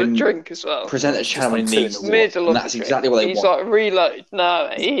middle of the drink as well. Present a channel in needs. Middle of that's the exactly what they He's want. like reload. No,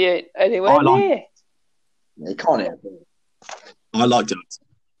 he ain't anywhere near. He can't hit. I liked it.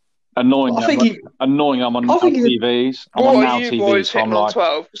 Annoying. Annoying. I'm on now TVs. I'm on now TVs. So I'm like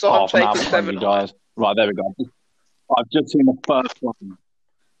 12. So I'm taking 7 you guys. Right, there we go. I've just seen the first one.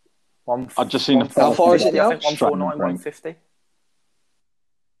 I've just seen the first one. How far is it now? 149, 150.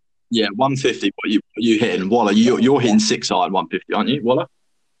 Yeah, 150. What you hitting, Waller? You're hitting 6 iron 150, aren't you, Waller?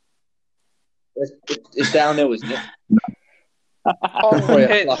 It's downhill, isn't it? I'm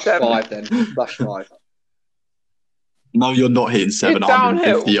hitting plus 7. 5 then. Plus 5. No, you're not hitting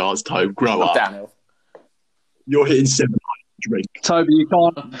 750 yards, Tobe. Grow up. Downhill. You're hitting 700 drink. Toby,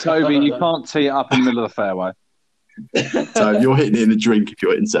 you can't tee it up in the middle of the fairway. So you're hitting it in a drink if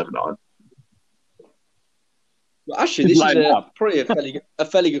you're hitting 7 iron. Well, actually, this is probably a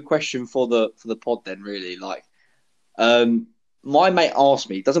fairly good question for the pod then, really. Like, my mate asked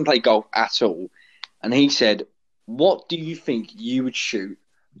me, doesn't play golf at all, and he said, what do you think you would shoot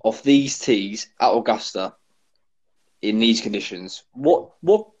off these tees at Augusta in these conditions? What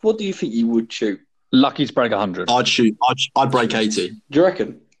do you think you would shoot? Lucky to break 100. I'd break 80. Do you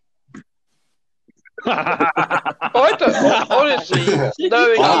reckon? I don't, honestly,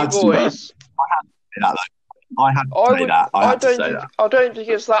 knowing you boys, I had to say that. I don't think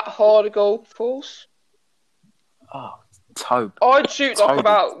it's that hard a golf course. Oh, Tobe. I'd shoot like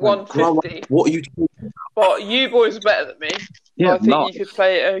about 150. What are you talking about? But you boys are better than me. Yeah, I think you could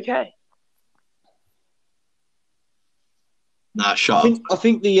play it okay. Nah, shut up. I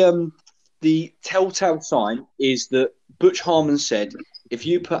think the telltale sign is that Butch Harmon said if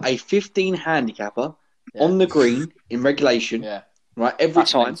you put a 15 handicapper on the green in regulation, right, every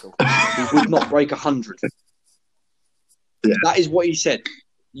time, he would not break 100. Yeah. That is what he said.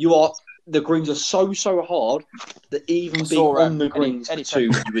 The greens are so hard that even being on the greens for 2,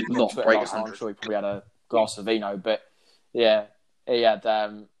 you would not break 100. I'm sure he probably had a glass of vino, but yeah, he had. He's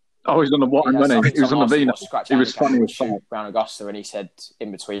on the wine, wasn't he? He was on the vino. He was funny as fuck. Around Augusta, and he said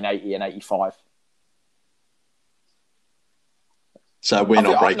in between 80 and 85. So we're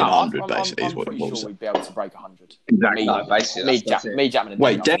not breaking 100, basically, is what it I'm was. pretty sure we'd be able to break 100. Exactly. Me, Chapman, and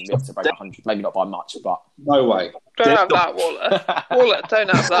Wait, Dean, I think we'd be able to break 100. Maybe not by much, but No way. Don't have that, Waller. Waller, don't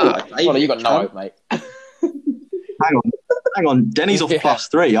have that. Waller, you got no hope, mate. hang on. Denny's off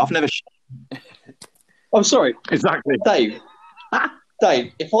 +3. I've never. I'm sorry, Exactly. Dave.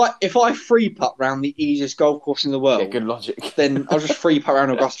 If I free putt round the easiest golf course in the world, Yeah, good logic. then I'll just free putt around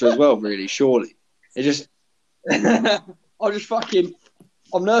Augusta as well. Really, surely. It just. I'll just fucking.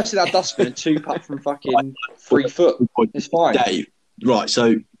 I'm nursing that dustbin and 2-putt from fucking 3 foot. It's fine. Dave, right?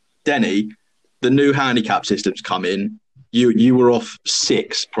 So, Denny, the new handicap system's come in. You were off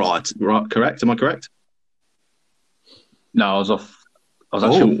 6 prior, right? Correct? Am I correct? No, I was off. I was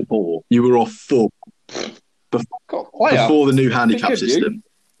actually off 4. You were off 4 before the new handicap Good, system.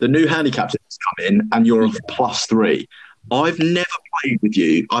 The new handicap system's come in, and you're off +3. I've never played with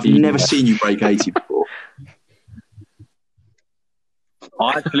you. I've never seen you break 80 before.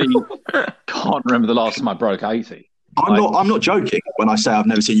 I actually can't remember the last time I broke 80. I'm not joking when I say I've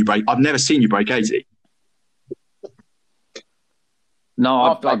never seen you break 80. No,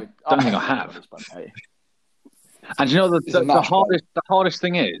 I don't think I have. And you know the hardest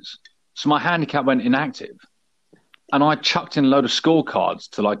thing is, so my handicap went inactive, and I chucked in a load of scorecards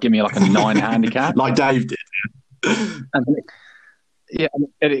to give me a 9 handicap, like Dave did. and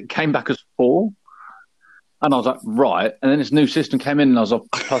it came back as 4, and I was like, right. And then this new system came in, and I was off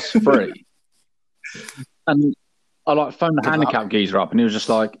 +3, and I phoned the handicap geezer up, and he was just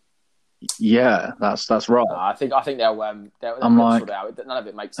like, yeah, that's right. I think they'll I'm like, sort it out. None of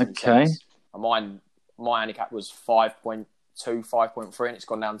it makes any okay. sense. My handicap was 5.2, 5.3, and it's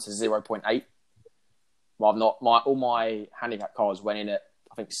gone down to 0.8. Well, all my handicap cards went in at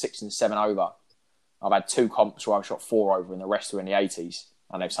I think 6 and 7 over. I've had 2 comps where I've shot 4 over, and the rest were in the 80s,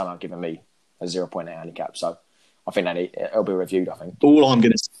 and they've somehow given me a 0.8 handicap. So I think it'll be reviewed. I think. All I'm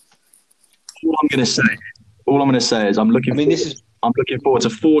going to say is I'm looking forward to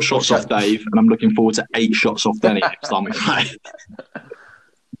 4 shots off Dave, and I'm looking forward to 8 shots off Denny next time we play.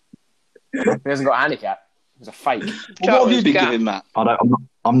 He hasn't got a handicap. It's a fake. What have you been giving, Matt?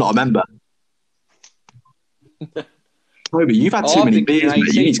 I'm not a member. Toby, you've had too many beers,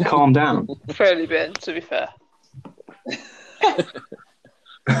 mate. You need to calm down. Fairly been, to be fair.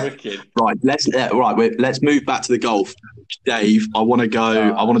 Wicked. Right, let's move back to the golf. Dave, I want to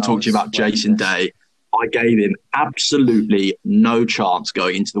talk to you about Jason Day. I gave him absolutely no chance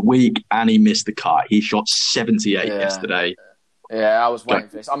going into the week, and he missed the cut. He shot 78 yesterday. Yeah, I was waiting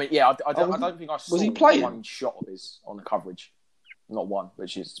for this. I mean, I don't think I saw he playing? one shot of his on the coverage. Not one,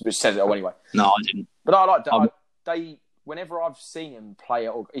 which says it all anyway. No, I didn't. But I like whenever I've seen him play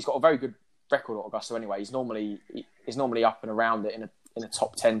at, he's got a very good record at Augusta anyway. He's normally up and around it in a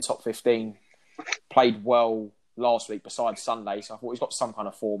top 10, top 15. Played well last week besides Sunday, so I thought he's got some kind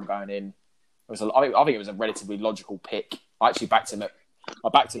of form going in. I think it was a relatively logical pick. I actually backed him at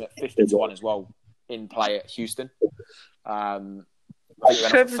 50-1 as well in play at Houston. I think he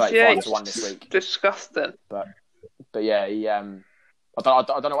went up for 35-1 this week. Disgusting. But yeah, he I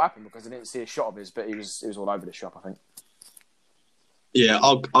don't know what happened because I didn't see a shot of his, but he was all over the shop, I think. Yeah,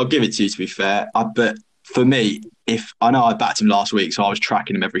 I'll give it to you, to be fair. But for me, I know I backed him last week, so I was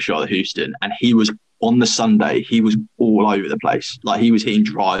tracking him every shot at Houston, and he was on the Sunday. He was all over the place. He was hitting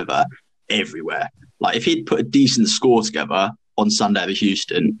driver everywhere. If he'd put a decent score together on Sunday at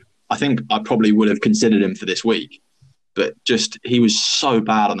Houston, I think I probably would have considered him for this week. But he was so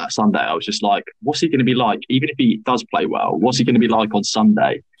bad on that Sunday. I was just like, what's he going to be like? Even if he does play well, what's he going to be like on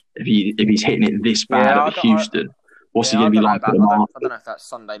Sunday if he's hitting it this bad at Houston? What's he going to be like? I don't know if that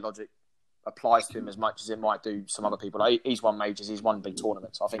Sunday logic applies to him as much as it might do some other people. He's won majors, he's won big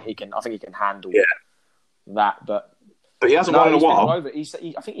tournaments. I think he can handle that. But he hasn't won in a while. I think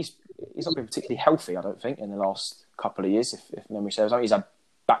he's not been particularly healthy. I don't think in the last couple of years, if memory serves. I think he's had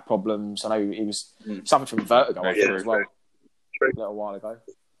back problems. I know he was suffering from vertigo as well a little while ago.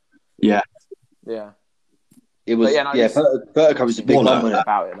 Yeah. It was. Vertigo was a big one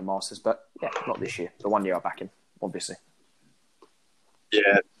about it in the Masters, but not this year. The 1 year I back him, obviously.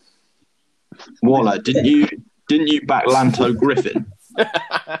 Yeah. Waller, didn't you back Lanto Griffin?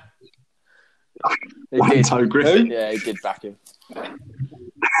 Lanto Griffin? Yeah, he did back him.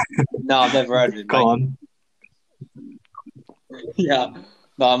 No, I've never heard of him. Go on. Yeah.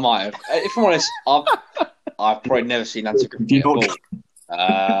 No, I might have. If I'm honest, I've probably never seen Lanto Griffin at all.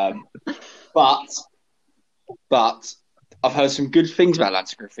 But I've heard some good things about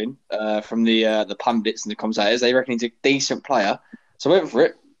Lanto Griffin from the pundits and the commentators. They reckon he's a decent player. So I went for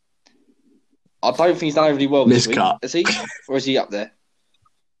it. I don't think he's done overly well this week. Is he? Or is he up there?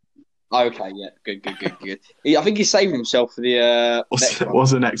 Okay, yeah. Good. I think he's saving himself for the what's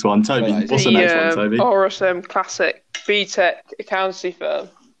the next one, Toby? What's the next one, Toby? RSM Classic BTEC accountancy firm.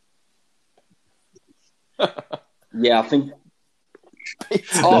 Yeah, I think...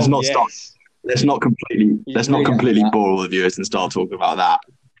 Let's not start. let's not completely bore all the viewers and start talking about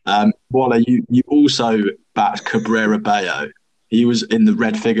that. Waller, you also backed Cabrera Bello. He was in the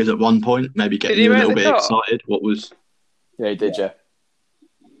red figures at one point, maybe getting you a little bit excited. What was? Yeah, he did. Yeah.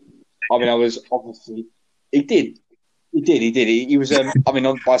 I mean, I was obviously he did. He was. I mean,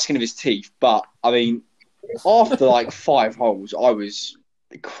 on by the skin of his teeth. But I mean, after like 5 holes, I was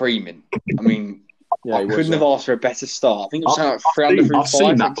creaming. I mean, I couldn't have asked for a better start. I think it was like 3 under through 5. I've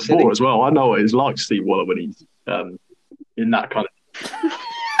seen that before as well. I know what it's like, Steve Waller, when he's in that kind of.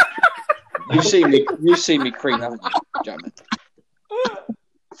 You've seen me cream, haven't you, Jamie?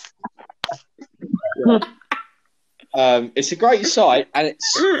 It's a great sight, and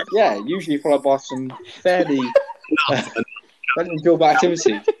it's usually followed by some fairly enjoyable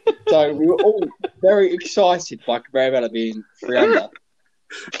activity. So we were all very excited by Cabrera Bello being 3 under,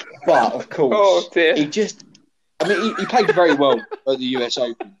 but of course, he played very well at the US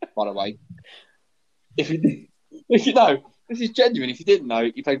Open. By the way, if you know, this is genuine. If you didn't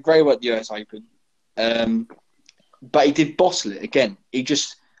know, he played very well at the US Open, but he did bottle it again. He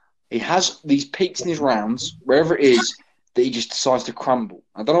has these peaks in his rounds, wherever it is, that he just decides to crumble.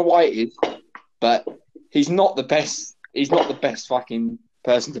 I don't know why it is, but he's not the best. He's not the best fucking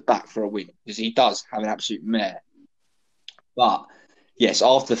person to back for a win, because he does have an absolute mare. But yes,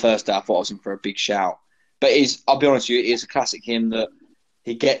 after the first day, I thought I was in for a big shout. But I'll be honest with you, it is a classic him that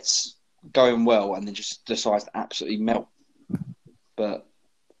he gets going well and then just decides to absolutely melt. But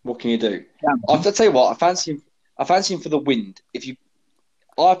what can you do? Yeah. I'll tell you what, I fancy him for the wind.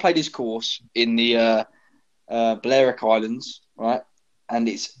 I played his course in the Balearic Islands, right? And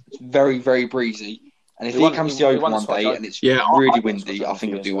it's very, very breezy. And if he comes to the Open one day and it's really windy, I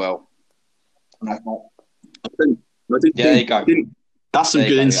think he'll do well. There you go. That's some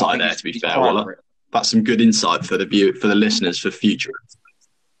good insight there, to be fair, Waller. That's some good insight for the listeners for future.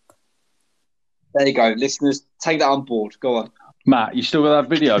 There you go, listeners. Take that on board. Go on, Matt. You still got that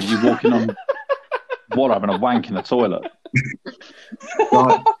video of you walking on Waller having a wank in the toilet?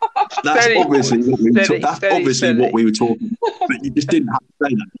 Right. That's obviously what we were talking about. But you just didn't have to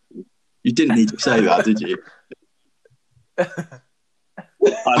say that. You didn't need to say that, did you? I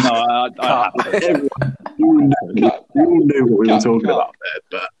know. You all knew what we were talking about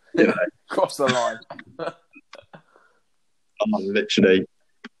there, but cross the line. Literally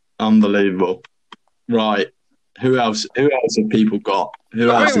unbelievable. Right. Who else have people got?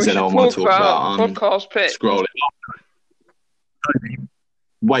 Who else does anyone want to talk about? Podcast pick. Scrolling.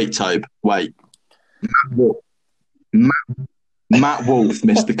 Wait, Tobe. Wait. Matt Wolf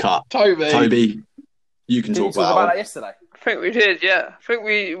missed the cut. Toby, you can talk about that yesterday. I think we did, yeah. I think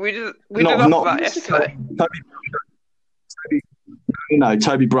we did that yesterday.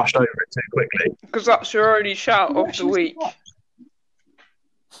 Toby brushed over it too quickly. Because that's your only shout of the week.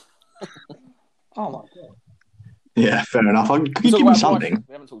 Oh my god. Yeah, fair enough. Could you give me something?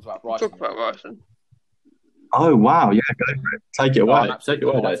 We haven't talked about Bryson. Talk about Bryson. Oh wow, yeah, go for it. Take it away. Take it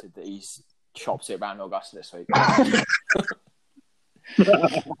away. That he's chopped it around Augusta this week.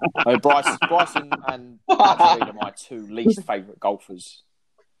 Bryson and Patrick are my 2 least favourite golfers.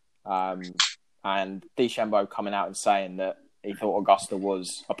 And DeChambeau coming out and saying that he thought Augusta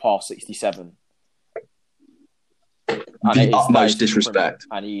was a par 67. The utmost disrespect.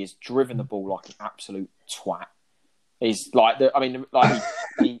 And he has driven the ball like an absolute twat. He's like,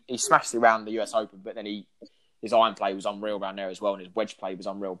 he smashed it around the US Open, but then his iron play was unreal around there as well, and his wedge play was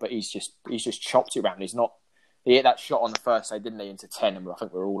unreal. But he's just chopped it around. He hit that shot on the first day, didn't he, into 10, and I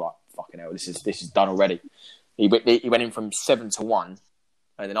think we were all like, "Fucking hell, this is done already." He went in from 7-1,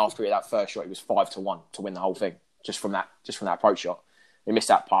 and then after he hit that first shot, he was 5-1 to win the whole thing just from that approach shot. He missed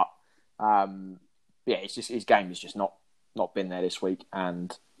that putt. It's just his game has just not been there this week,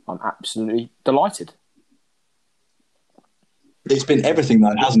 and I'm absolutely delighted. It's been everything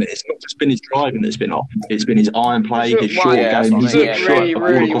though, hasn't it? It's not just been his driving that's been off. It's been his iron play, his short game. He's really,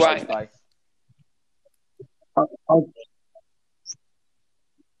 really wank.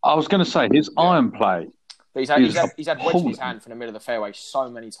 I was going to say his iron play. But he's had wedge in his hand from the middle of the fairway so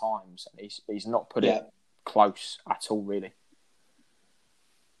many times, and he's not put it close at all, really.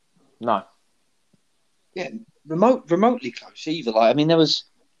 No. Yeah, remotely close either. Like, I mean, there was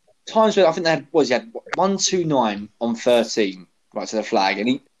times where I think they had 129 on 13 right to the flag,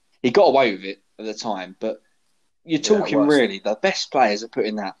 and he got away with it at the time. But you're talking really the best players are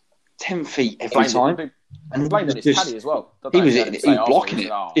putting that 10 feet every time. And blamed on his caddy as well. He was blocking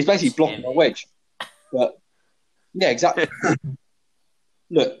it. He's basically blocking a wedge. But yeah, exactly.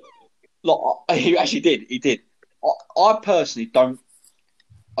 Look, he actually did. He did. I personally don't.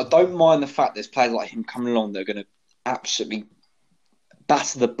 I don't mind the fact there's players like him coming along that are going to absolutely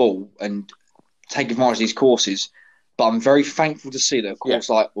batter the ball and take advantage of these courses. But I'm very thankful to see that a course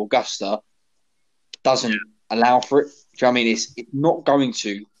like Augusta doesn't allow for it. Do you know what I mean? It's not going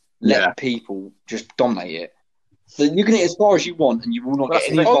to let people just dominate it. So you can hit as far as you want, and you will not get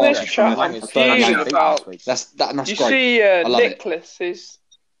any on this advantage chat, from I'm it. fuming about. That's You great. see I love it. Nicholas's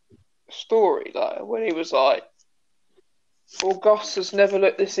story, like when he was like, "Augusta's never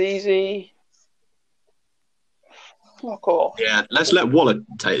looked this easy." Fuck off. Yeah, let's let Waller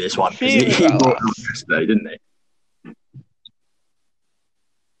take this one because he Fuming brought about it up yesterday, didn't he?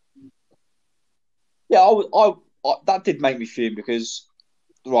 Yeah, I that did make me feel because,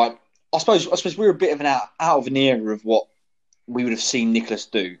 right, I suppose we're a bit of an out of an era of what we would have seen Nicholas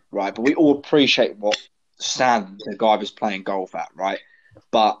do, right? But we all appreciate what standard the guy was playing golf at, right?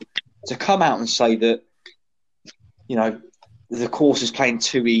 But to come out and say that, you know, the course is playing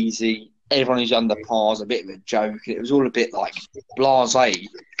too easy, everyone who's under par is a bit of a joke, it was all a bit like blasé.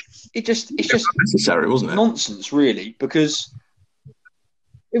 It's just Necessary, wasn't it? nonsense, really, because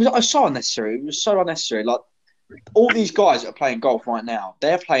it was so unnecessary. It was so unnecessary. Like, all these guys that are playing golf right now,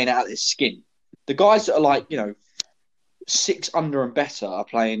 they're playing out of their skin. The guys that are like, 6 under and better are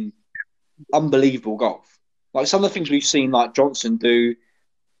playing unbelievable golf. Like some of the things we've seen, like Johnson do,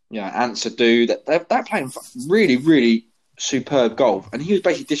 Answer do, that they're playing really, really superb golf. And he was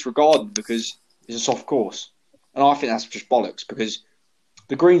basically disregarded because it's a soft course. And I think that's just bollocks because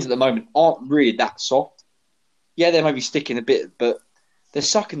the greens at the moment aren't really that soft. Yeah, they may be sticking a bit, but they're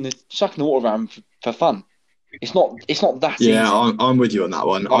sucking the water around for fun. It's not that easy. Yeah, I'm with you on that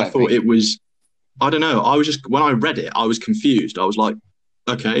one. I thought it was. I don't know. I was just when I read it, I was confused. I was like,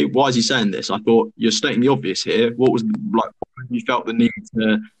 okay, why is he saying this? I thought you're stating the obvious here. What was like? Why have you felt the need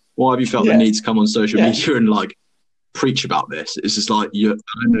to? Why have you felt the need to come on social media and like preach about this? It's just like I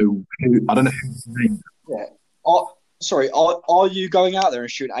don't know. Yeah. Sorry. Are you going out there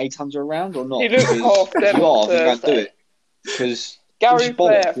and shooting 800 around or not? He looks half dead. You are. You can't do it because Gary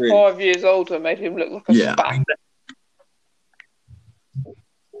Player, really. 5 years older, made him look like a spat.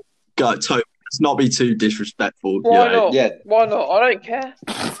 Let's not be too disrespectful. Why not? Yeah. Why not? I don't care.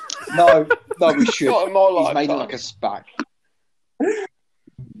 No, we should. Not in my He's lifetime. made it like a spat.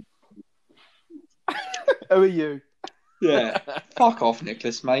 Who are you? Yeah. Fuck off,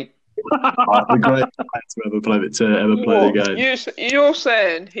 Nicholas, mate. The great to ever play the game. You're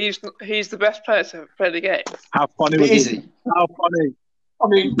saying he's the best player to ever play the game? How funny But was is it? he? How funny! I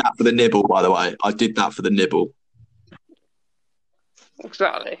mean, that for the nibble, by the way. I did that for the nibble.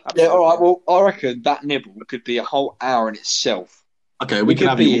 Exactly. Yeah. All right. Well, I reckon that nibble could be a whole hour in itself. Okay, we can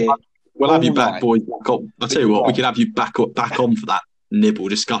have you. We'll have you back, boys. I'll tell you what. We can have you back on for that nibble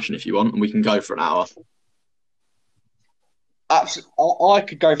discussion if you want, and we can go for an hour. Absolutely. I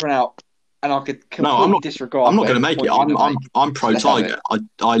could go for an hour, and I could completely disregard. I'm not going to make it. I'm pro Tiger.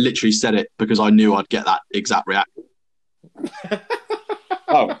 I literally said it because I knew I'd get that exact reaction.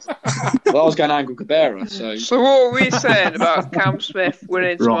 Oh, well, I was going Angle Cabrera. So what are we saying about Cam Smith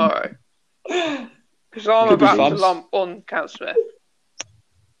winning tomorrow? Because I'm about to lump on Cam Smith.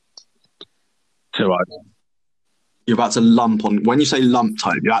 2-0. You're about to lump on. When you say lump,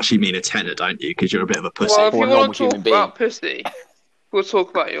 Tobe, you actually mean a tenner, don't you? Because you're a bit of a pussy. Well, if you want to talk about pussy, we'll talk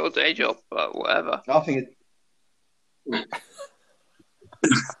about your day job, but whatever. I think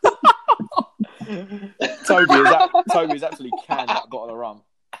Toby's actually canned that bottle of rum.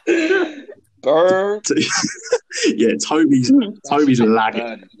 Bird. Yeah, Toby's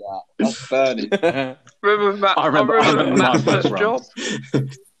lagging. That's burning. Remember Matt? I remember Matt's my first first job.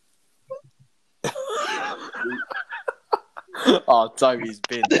 Oh, Toby's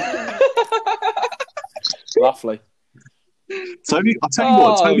been roughly. Toby, I'll tell you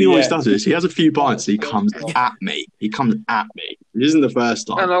what, Toby always does this. He has a few bites, he comes at me. This isn't the first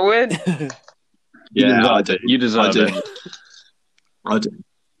time. And I win. Yeah, I do. You deserve it. I do.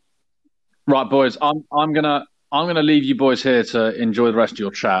 Right, boys. I'm gonna leave you boys here to enjoy the rest of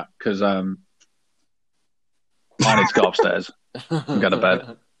your chat because I need to go upstairs and go to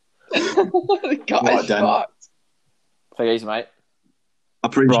bed. Guys, Take it easy, mate.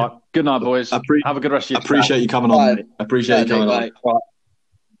 Right. Good night, boys. Have a good rest of your Appreciate you coming on, mate. Appreciate you coming on. Right.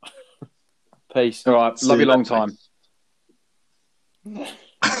 Peace. All right. Love you long time.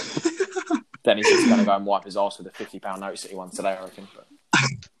 Denny's just going to go and wipe his arse with a £50 note that he won today, I reckon.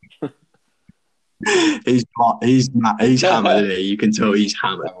 But... he's hammered, isn't he? You can tell he's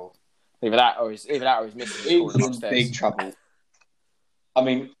hammered. Either that or he's missing. He's in big trouble. I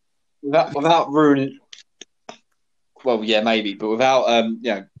mean, without ruining. Well, yeah, maybe, but without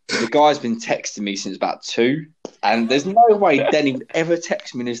the guy's been texting me since about 2, and there's no way Denny would ever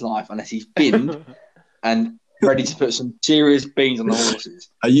text me in his life unless he's binned, and ready to put some serious beans on the horses.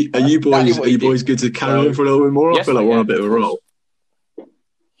 Are you boys good to carry on for a little bit more? Yes, I feel like we're on a bit of a roll.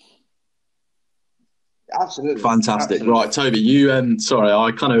 Absolutely. Fantastic. Absolutely. Right, Toby, you sorry,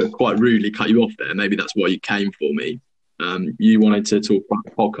 I kind of quite rudely cut you off there. Maybe that's why you came for me. You wanted to talk about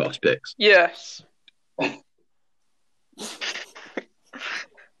the podcast picks. Yes.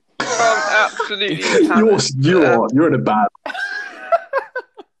 Absolutely. You're in a bad.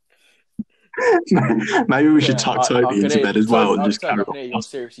 Maybe we should tuck Toby into bed as well and just carry on. You're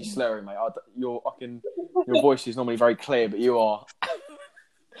seriously slurring, mate. Your voice is normally very clear, but you are.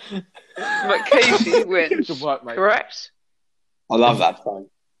 But Casey wins. Good work, mate. Correct? I love that phone.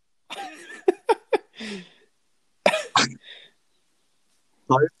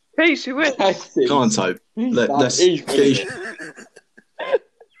 Casey wins. Come on, Toby. Let's.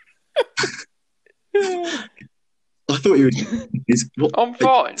 I thought you would. I'm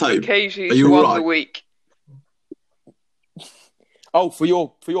fine. Toby, Casey's won the week. Oh, for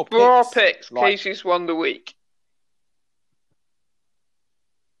your picks. For our picks, Casey's won the week.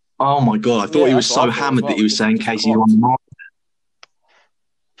 Oh my god! I thought he was so hammered that he was saying Casey won the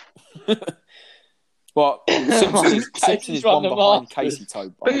market. Well, Simpson is one behind Casey,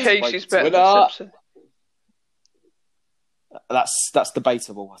 Toby. But Casey's better than Simpson. That's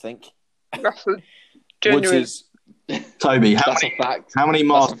debatable, I think. That's a genuine. Toby, how many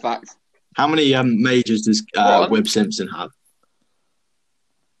majors does Webb Simpson have?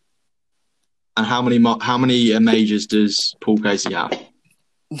 And how many majors does Paul Casey have?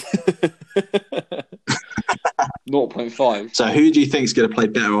 0.5. So who do you think is going to play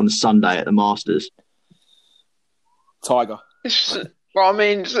better on Sunday at the Masters? Tiger. Well, I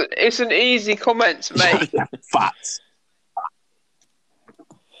mean, it's an easy comment to make. Facts.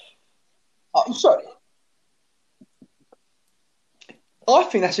 I'm sorry. I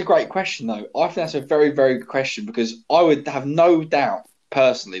think that's a great question, though. I think that's a very, very good question because I would have no doubt,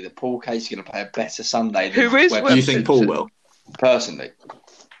 personally, that Paul Casey is going to play a better Sunday than Who is? Do you think Paul will? Personally,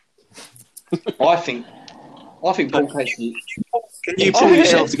 I think Paul Casey. Can you pull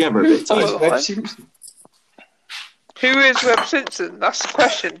yourself together a bit, Toby? Who is Webb Simpson? That's the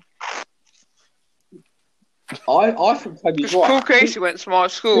question. I think Toby's right. Paul Casey went to my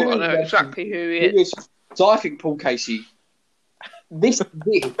school. I know exactly who he is. So I think Paul Casey. This.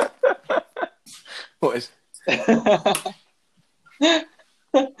 What is?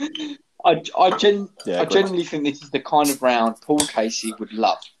 I genuinely think this is the kind of round Paul Casey would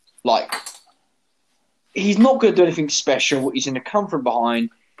love. Like, he's not going to do anything special. He's going to come from behind,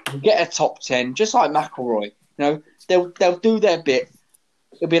 get a top 10, just like McIlroy. You know, they'll do their bit.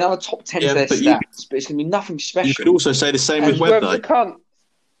 It'll be another top 10 for their stats, but it's going to be nothing special. You could also say the same with Webb, though.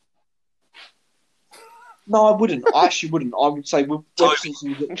 No, I wouldn't. I actually wouldn't. I would say Webb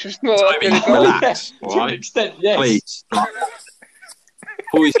Simpson. Relax, all to right? an extent, yes. Please.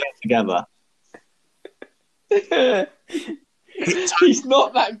 Pull yourself together. He's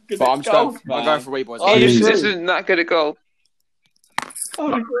not that good at golf, I'm going for Wee Boys. He isn't that good at golf. I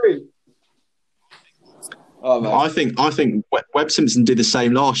would agree. Oh, man. I think Webb Simpson did the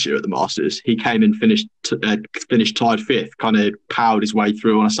same last year at the Masters. He came and finished tied fifth, kind of powered his way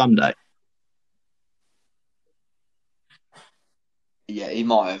through on a Sunday. Yeah, he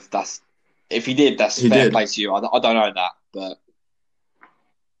might have. If he did, that's fair play to you. I don't know that, but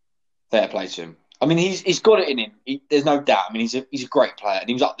fair play to him. I mean, he's got it in him. There's no doubt. I mean, he's a great player, and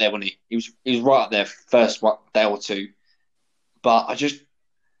he was up there when he was right up there first day or two. But I just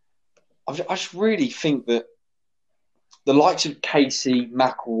really think that the likes of Casey,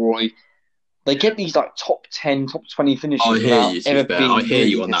 McIlroy, they get these like top 10, top 20 finishes. I hear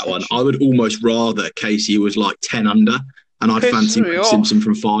you on that one. I would almost rather Casey was like 10 under, and I'd fancy Simpson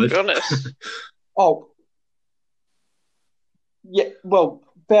from 5. Be honest. Oh, yeah. Well,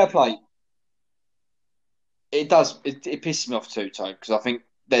 fair play. It does. It pisses me off too, Toby, because I think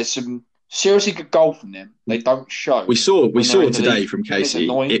there's some seriously good golf from them. They don't show. We saw today from Casey,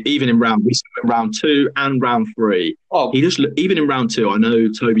 even in round 2 and round 3. Oh, he just even in round 2. I know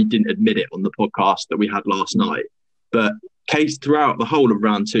Toby didn't admit it on the podcast that we had last night, but Casey throughout the whole of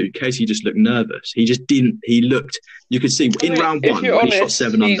round 2, Casey just looked nervous. He just didn't. He looked. You could see in round 1 when he shot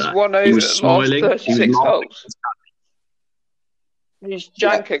 7 under. He was smiling. He was laughing. He's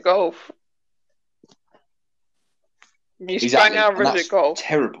jank at golf. He's bang average at golf.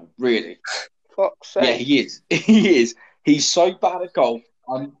 Terrible, really. Fuck's sake. Yeah, he is. He is. He's so bad at golf.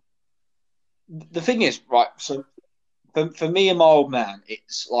 The thing is, right, so for me and my old man,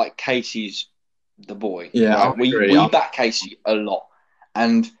 it's like Casey's the boy. Yeah, right? We back Casey a lot.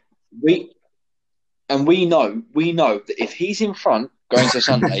 And we know that if he's in front going to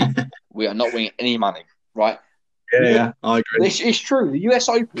Sunday, we are not winning any money, right? Yeah, I agree. It's true. The US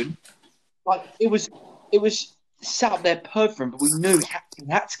Open, like it was set up there perfect for him, but we knew he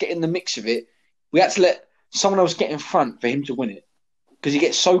had to get in the mix of it. We had to let someone else get in front for him to win it because he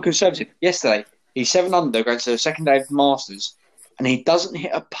gets so conservative. Yesterday, he's 7 under going to the second day of the Masters, and he doesn't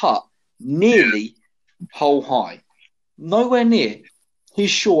hit a putt nearly hole high, nowhere near.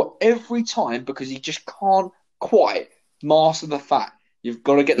 He's short every time because he just can't quite master the fact you've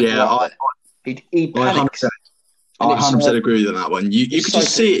got to get the ball out there. He panics. I 100% agree with you on that one. You could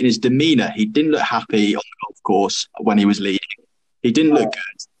just see it in his demeanour. He didn't look happy on the golf course when he was leading. He didn't look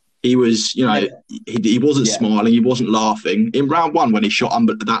good. He was, he wasn't smiling. He wasn't laughing. In round 1, when he shot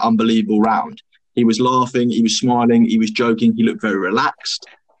that unbelievable round, he was laughing. He was smiling. He was joking. He looked very relaxed.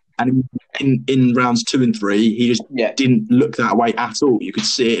 And in rounds 2 and 3, he just didn't look that way at all. You could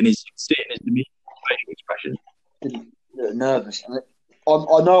see it in his demeanour, facial expression. Nervous.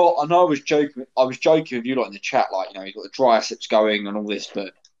 I know. I was joking. I was joking with you lot in the chat, he's got the triceps going and all this,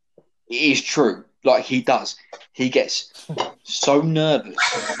 but it is true. Like he does. He gets so nervous.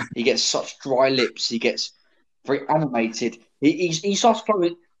 He gets such dry lips. He gets very animated. He starts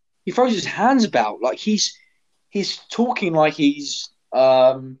throwing. He throws his hands about like he's talking like he's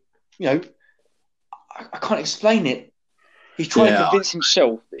I can't explain it. He's trying to convince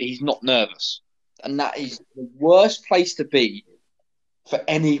himself that he's not nervous, and that is the worst place to be for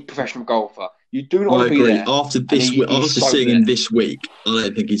any professional golfer. You do not want to be there. After seeing him this week, I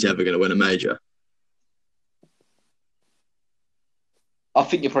don't think he's ever going to win a major. I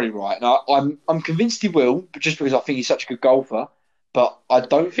think you're probably right. Now, I'm convinced he will, but just because I think he's such a good golfer. But I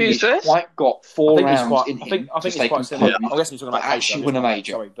don't think he's quite got 4 rounds in him. I think he's quite similar. I'm guessing you're talking about Casey. Actually win a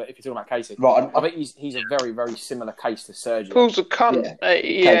major. Sorry, but if you're talking about Casey, right? I think he's a very, very similar case to Sergio. Paul's a cunt.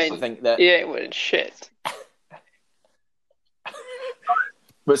 I think that he ain't winning shit.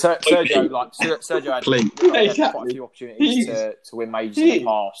 But Sergio had quite a few opportunities to win majors in the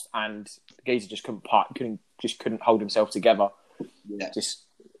past, and the geezer just couldn't hold himself together. Yeah.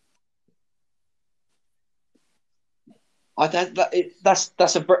 That's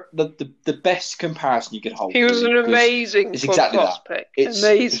the best comparison you could hold. He was an amazing prospect.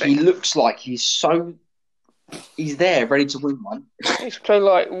 Amazing. He looks like he's there, ready to win one. He's playing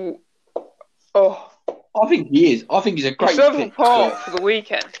like, I think he is. I think he's a great pick for the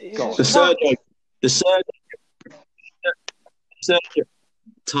weekend.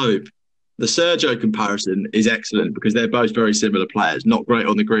 The Sergio comparison is excellent because they're both very similar players. Not great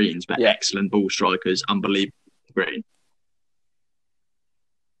on the greens, but excellent ball strikers. Unbelievable green.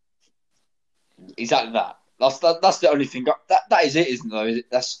 Exactly that. That's the only thing. That is it, isn't it? Though.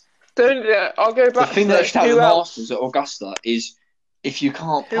 That's. I'll go back. The thing that should have the Masters at Augusta is if you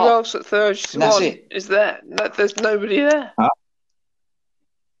can't. Who else at 31 is there? There's nobody there. Huh?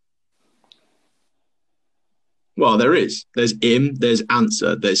 Well, there is. There's Im, there's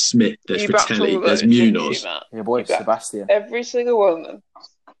Answer, there's Smith, there's Fratelli, there's Munoz. Your boy Sebastian. Every single one of them.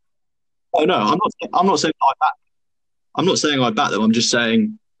 Oh no, I'm not saying I back. I'm not saying I back them. I'm just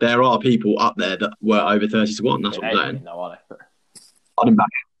saying there are people up there that were over 30 to 1. That's what I'm saying. No, are they? I didn't back.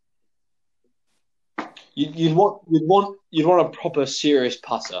 You'd want a proper serious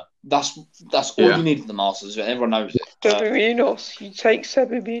putter. That's all you need at the Masters. Everyone knows it. Seve Munoz. You take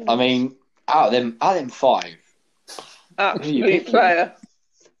Seve Munoz. I mean, out of them 5. Absolute player.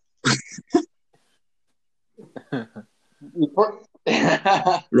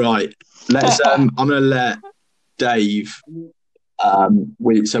 Right. Let's. I'm going to let Dave.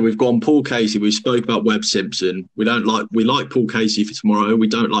 We've gone Paul Casey. We spoke about Webb Simpson. We like Paul Casey for tomorrow. We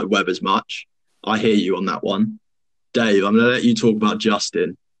don't like Webb as much. I hear you on that one. Dave, I'm going to let you talk about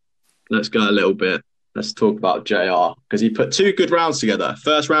Justin. Let's go a little bit. Let's talk about JR because he put 2 good rounds together.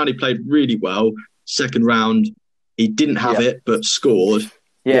 First round, he played really well. Second round, he didn't have it, but scored.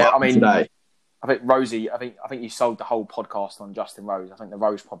 Yeah, I mean, today. I think Rosie. I think you sold the whole podcast on Justin Rose. I think the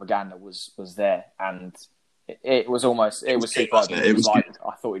Rose propaganda was there, and it was almost superb. It was like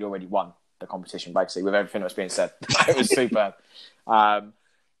I thought he'd already won the competition, basically, with everything that was being said. It was superb. I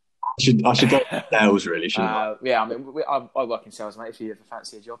should go to sales, really, shouldn't I? Yeah, I mean, I work in sales, mate. If you ever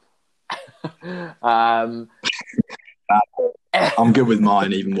fancy a job. I'm good with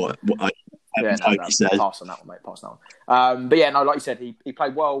mine, even what I said. Pass on that one, mate. Pass on that one. But yeah, no, like you said, he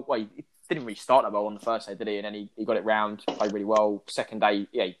played well. Well, he didn't really start that well on the first day, did he? And then he got it round, played really well. Second day,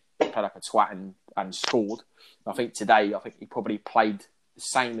 he played like a twat and scored. I think today, he probably played the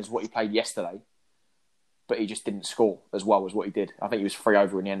same as what he played yesterday, but he just didn't score as well as what he did. I think he was 3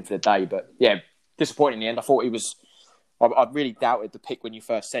 over in the end for the day. But yeah, disappointing in the end. I thought he was. I really doubted the pick when you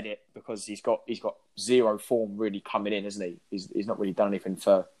first said it because he's got zero form really coming in, isn't he? He's not really done anything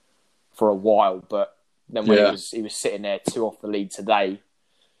for a while. But then when he was sitting there 2 off the lead today,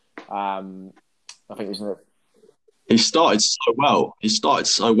 I think it was. He started so well.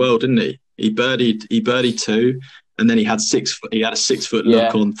 Didn't he? He birdied 2, and then he had a 6-foot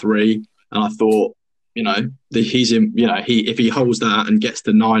look on 3, and I thought, if he holds that and gets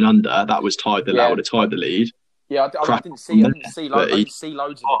to 9 under, that was that would have tied the lead. Yeah, I didn't see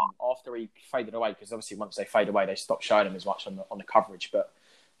loads of them after he faded away, because obviously once they fade away, they stop showing him as much on the coverage. But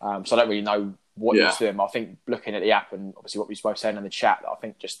so I don't really know what he's doing. I think looking at the app and obviously what we were both saying in the chat, I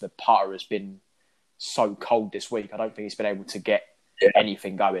think just the putter has been so cold this week. I don't think he's been able to get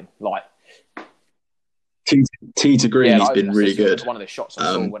anything going. Like tee to green, he's been really good. One of the shots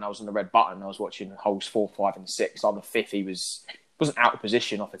I saw when I was on the red button, I was watching holes 4, 5, and 6. On the 5th, he wasn't out of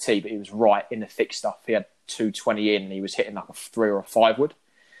position off the tee, but he was right in the thick stuff. He had 220 in, and he was hitting like a 3 or a 5 wood,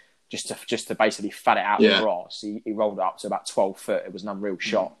 just to basically fat it out of the grass. He rolled it up to about 12 foot. It was an unreal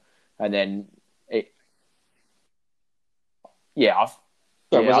shot, and then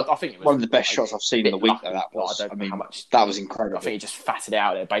I think it was one of the best shots I've seen in the week. That was. I don't know how much. That was incredible. I think he just fatted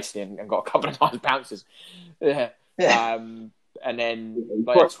out there basically and got a couple of nice bounces. Yeah. And then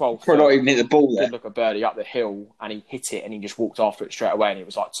like 12 for not even hit the ball there. Did look a birdie up the hill, and he hit it, and he just walked after it straight away, and it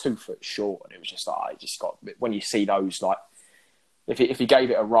was like 2 foot short, and it was just like when you see those, like if he gave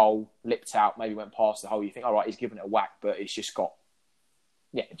it a roll, lipped out, maybe went past the hole, you think, all right, he's given it a whack, but it's just got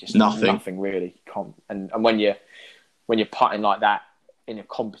nothing really. And when you're putting like that in a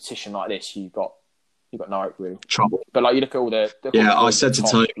competition like this, you've got no hope really. Trouble. But like you look at all the I said to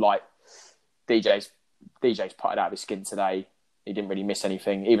Tony, like DJ's putted out of his skin today. He didn't really miss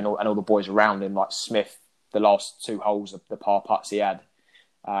anything. And all the boys around him, like Smith, the last 2 holes of the par putts he had.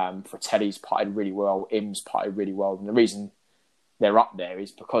 Fratelli's putted really well. Im's putted really well. And the reason they're up there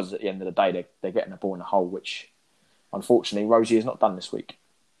is because at the end of the day, they're getting a ball in the hole, which unfortunately Rosie has not done this week.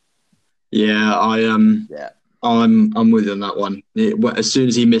 Yeah, I'm with you on that one. As soon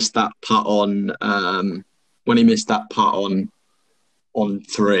as he missed that putt on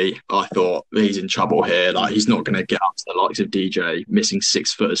 3, I thought he's in trouble here. Like, he's not going to get up to the likes of DJ missing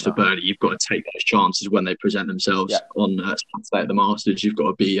 6-footers for birdie. You've got to take those chances when they present themselves on Saturday at the Masters. You've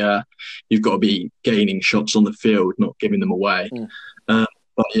got to be gaining shots on the field, not giving them away.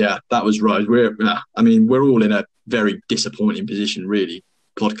 But yeah, that was right. We're all in a very disappointing position, really,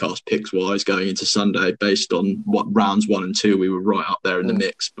 podcast picks wise, going into Sunday, based on what rounds 1 and 2 we were right up there in the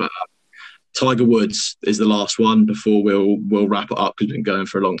mix. But Tiger Woods is the last one before we'll wrap it up, because we've been going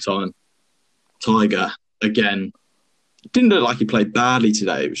for a long time. Tiger, again, didn't look like he played badly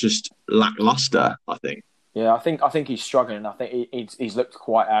today. It was just lackluster, I think. Yeah, I think he's struggling. I think he's looked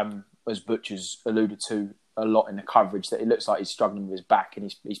quite, as Butcher's alluded to a lot in the coverage, that it looks like he's struggling with his back,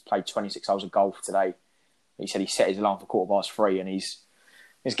 and he's played 26 holes of golf today. He said he set his alarm for 3:15, and he's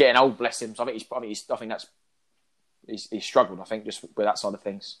getting old, bless him. So I think he's struggled. I think just with that side of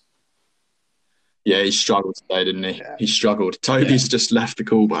things. Yeah, he struggled today, didn't he? Yeah. He struggled. Toby's just left the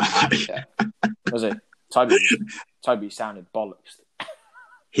call, by the way. Was it? Toby sounded bollocks.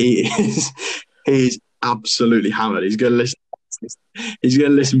 He's absolutely hammered. He's going to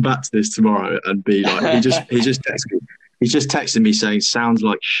listen back to this tomorrow and be like, he just texted me saying, "Sounds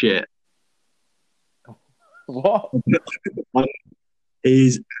like shit." What?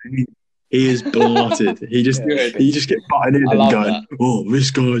 He is blotted. He just gets butting in and going, that. "Oh,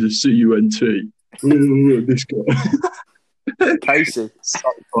 this guy's a CUNT. Oh, this guy." Casey. So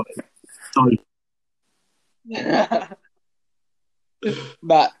funny.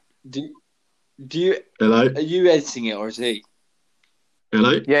 Matt, do you? Hello? Are you editing it, or is he?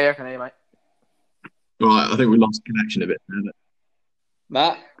 Hello? Yeah, I can hear you, mate. Right, I think we lost connection a bit.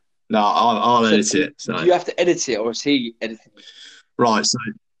 Matt? No, I'll edit it. So. Do you have to edit it, or is he editing it? Right, so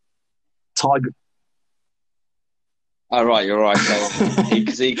Tiger. Oh, right, you're right.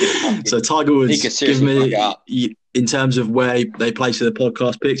 So Tiger Woods, give me, in terms of where they place for the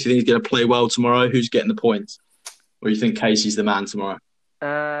podcast picks, you think he's going to play well tomorrow? Who's getting the points? Or you think Casey's the man tomorrow?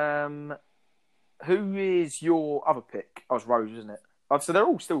 Who is your other pick? Oh, it's Rose, isn't it? So they're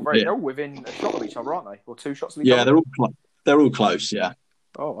all still they're all within a shot of each other, aren't they? Or 2 shots of each other? Yeah, they're all close, yeah.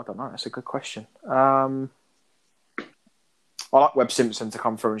 Oh, I don't know. That's a good question. I like Webb Simpson to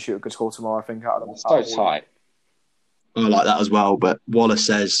come through and shoot a good score tomorrow, I think. Out of them. So tight. I like that as well, but Waller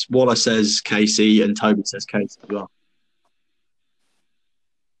says Casey and Toby says Casey as well.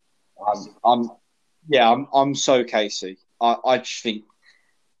 I'm so Casey. I just think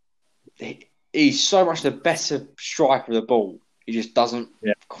he's so much the better striker of the ball. He just doesn't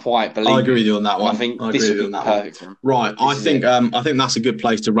quite believe. I agree with you on that And one. I think I this agree will with be you on that one. perfect for him. Right, I think that's a good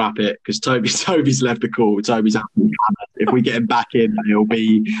place to wrap it because Toby's left the call. Toby's out. If we get him back in, it'll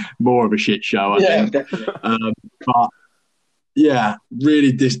be more of a shit show. I think. Definitely. But yeah,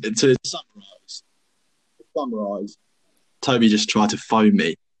 really, to summarize, Toby just tried to phone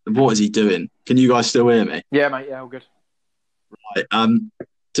me. What is he doing? Can you guys still hear me? Yeah, mate. Yeah, all good. Right.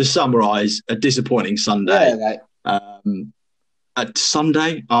 To summarise, a disappointing Sunday. Yeah, mate. At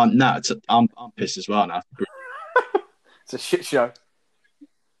Sunday? No, I'm pissed as well now. It's a shit show.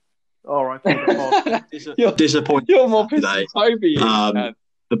 All right. Disappointing. You're more pissed Sunday. than Toby is, man.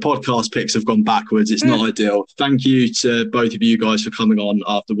 The podcast picks have gone backwards. It's not ideal. Thank you to both of you guys for coming on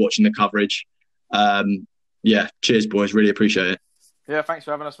after watching the coverage. Yeah, cheers, boys. Really appreciate it. Yeah, thanks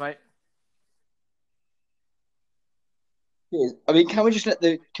for having us, mate. I mean, can we just let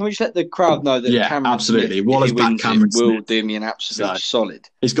the crowd know that Yeah, Cameron absolutely. Smith, Wallace if he back wins Cameron it, will Smith. do me an absolute solid.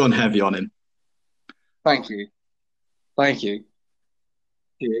 It's gone heavy on him. Thank you.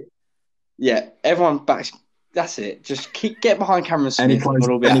 Yeah, everyone backs. That's it. Just get behind Cameron Smith. Any and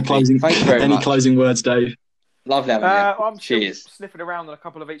we'll all be happy. closing? Thank you very Any much. closing words, Dave? Lovely having you. I'm still Cheers. sniffing around on a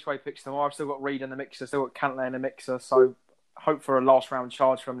couple of each-way picks tomorrow. I've still got Reed in the mixer, still got Cantley in the mixer, so hope for a last-round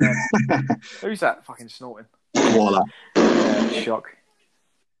charge from them. Who's that fucking snorting? Voila. Yeah, shock.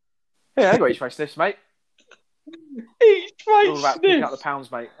 Yeah, I got each-way sniffs, mate. Each It's all way about picking up the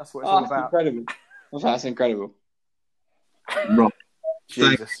pounds, mate. That's what it's all about. Incredible. That's incredible. Right.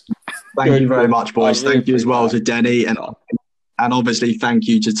 Jesus. Thank you very much, boys. I really Thank you as well to Denny and obviously thank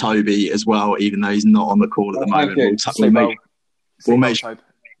you to Toby as well, even though he's not on the call at the moment. We'll make sure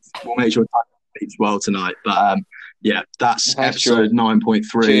Toby speaks well tonight. But yeah, that's episode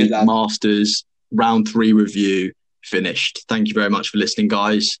 9.3 Masters round 3 review finished. Thank you very much for listening,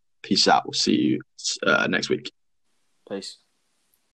 guys. Peace out. We'll see you next week. Peace.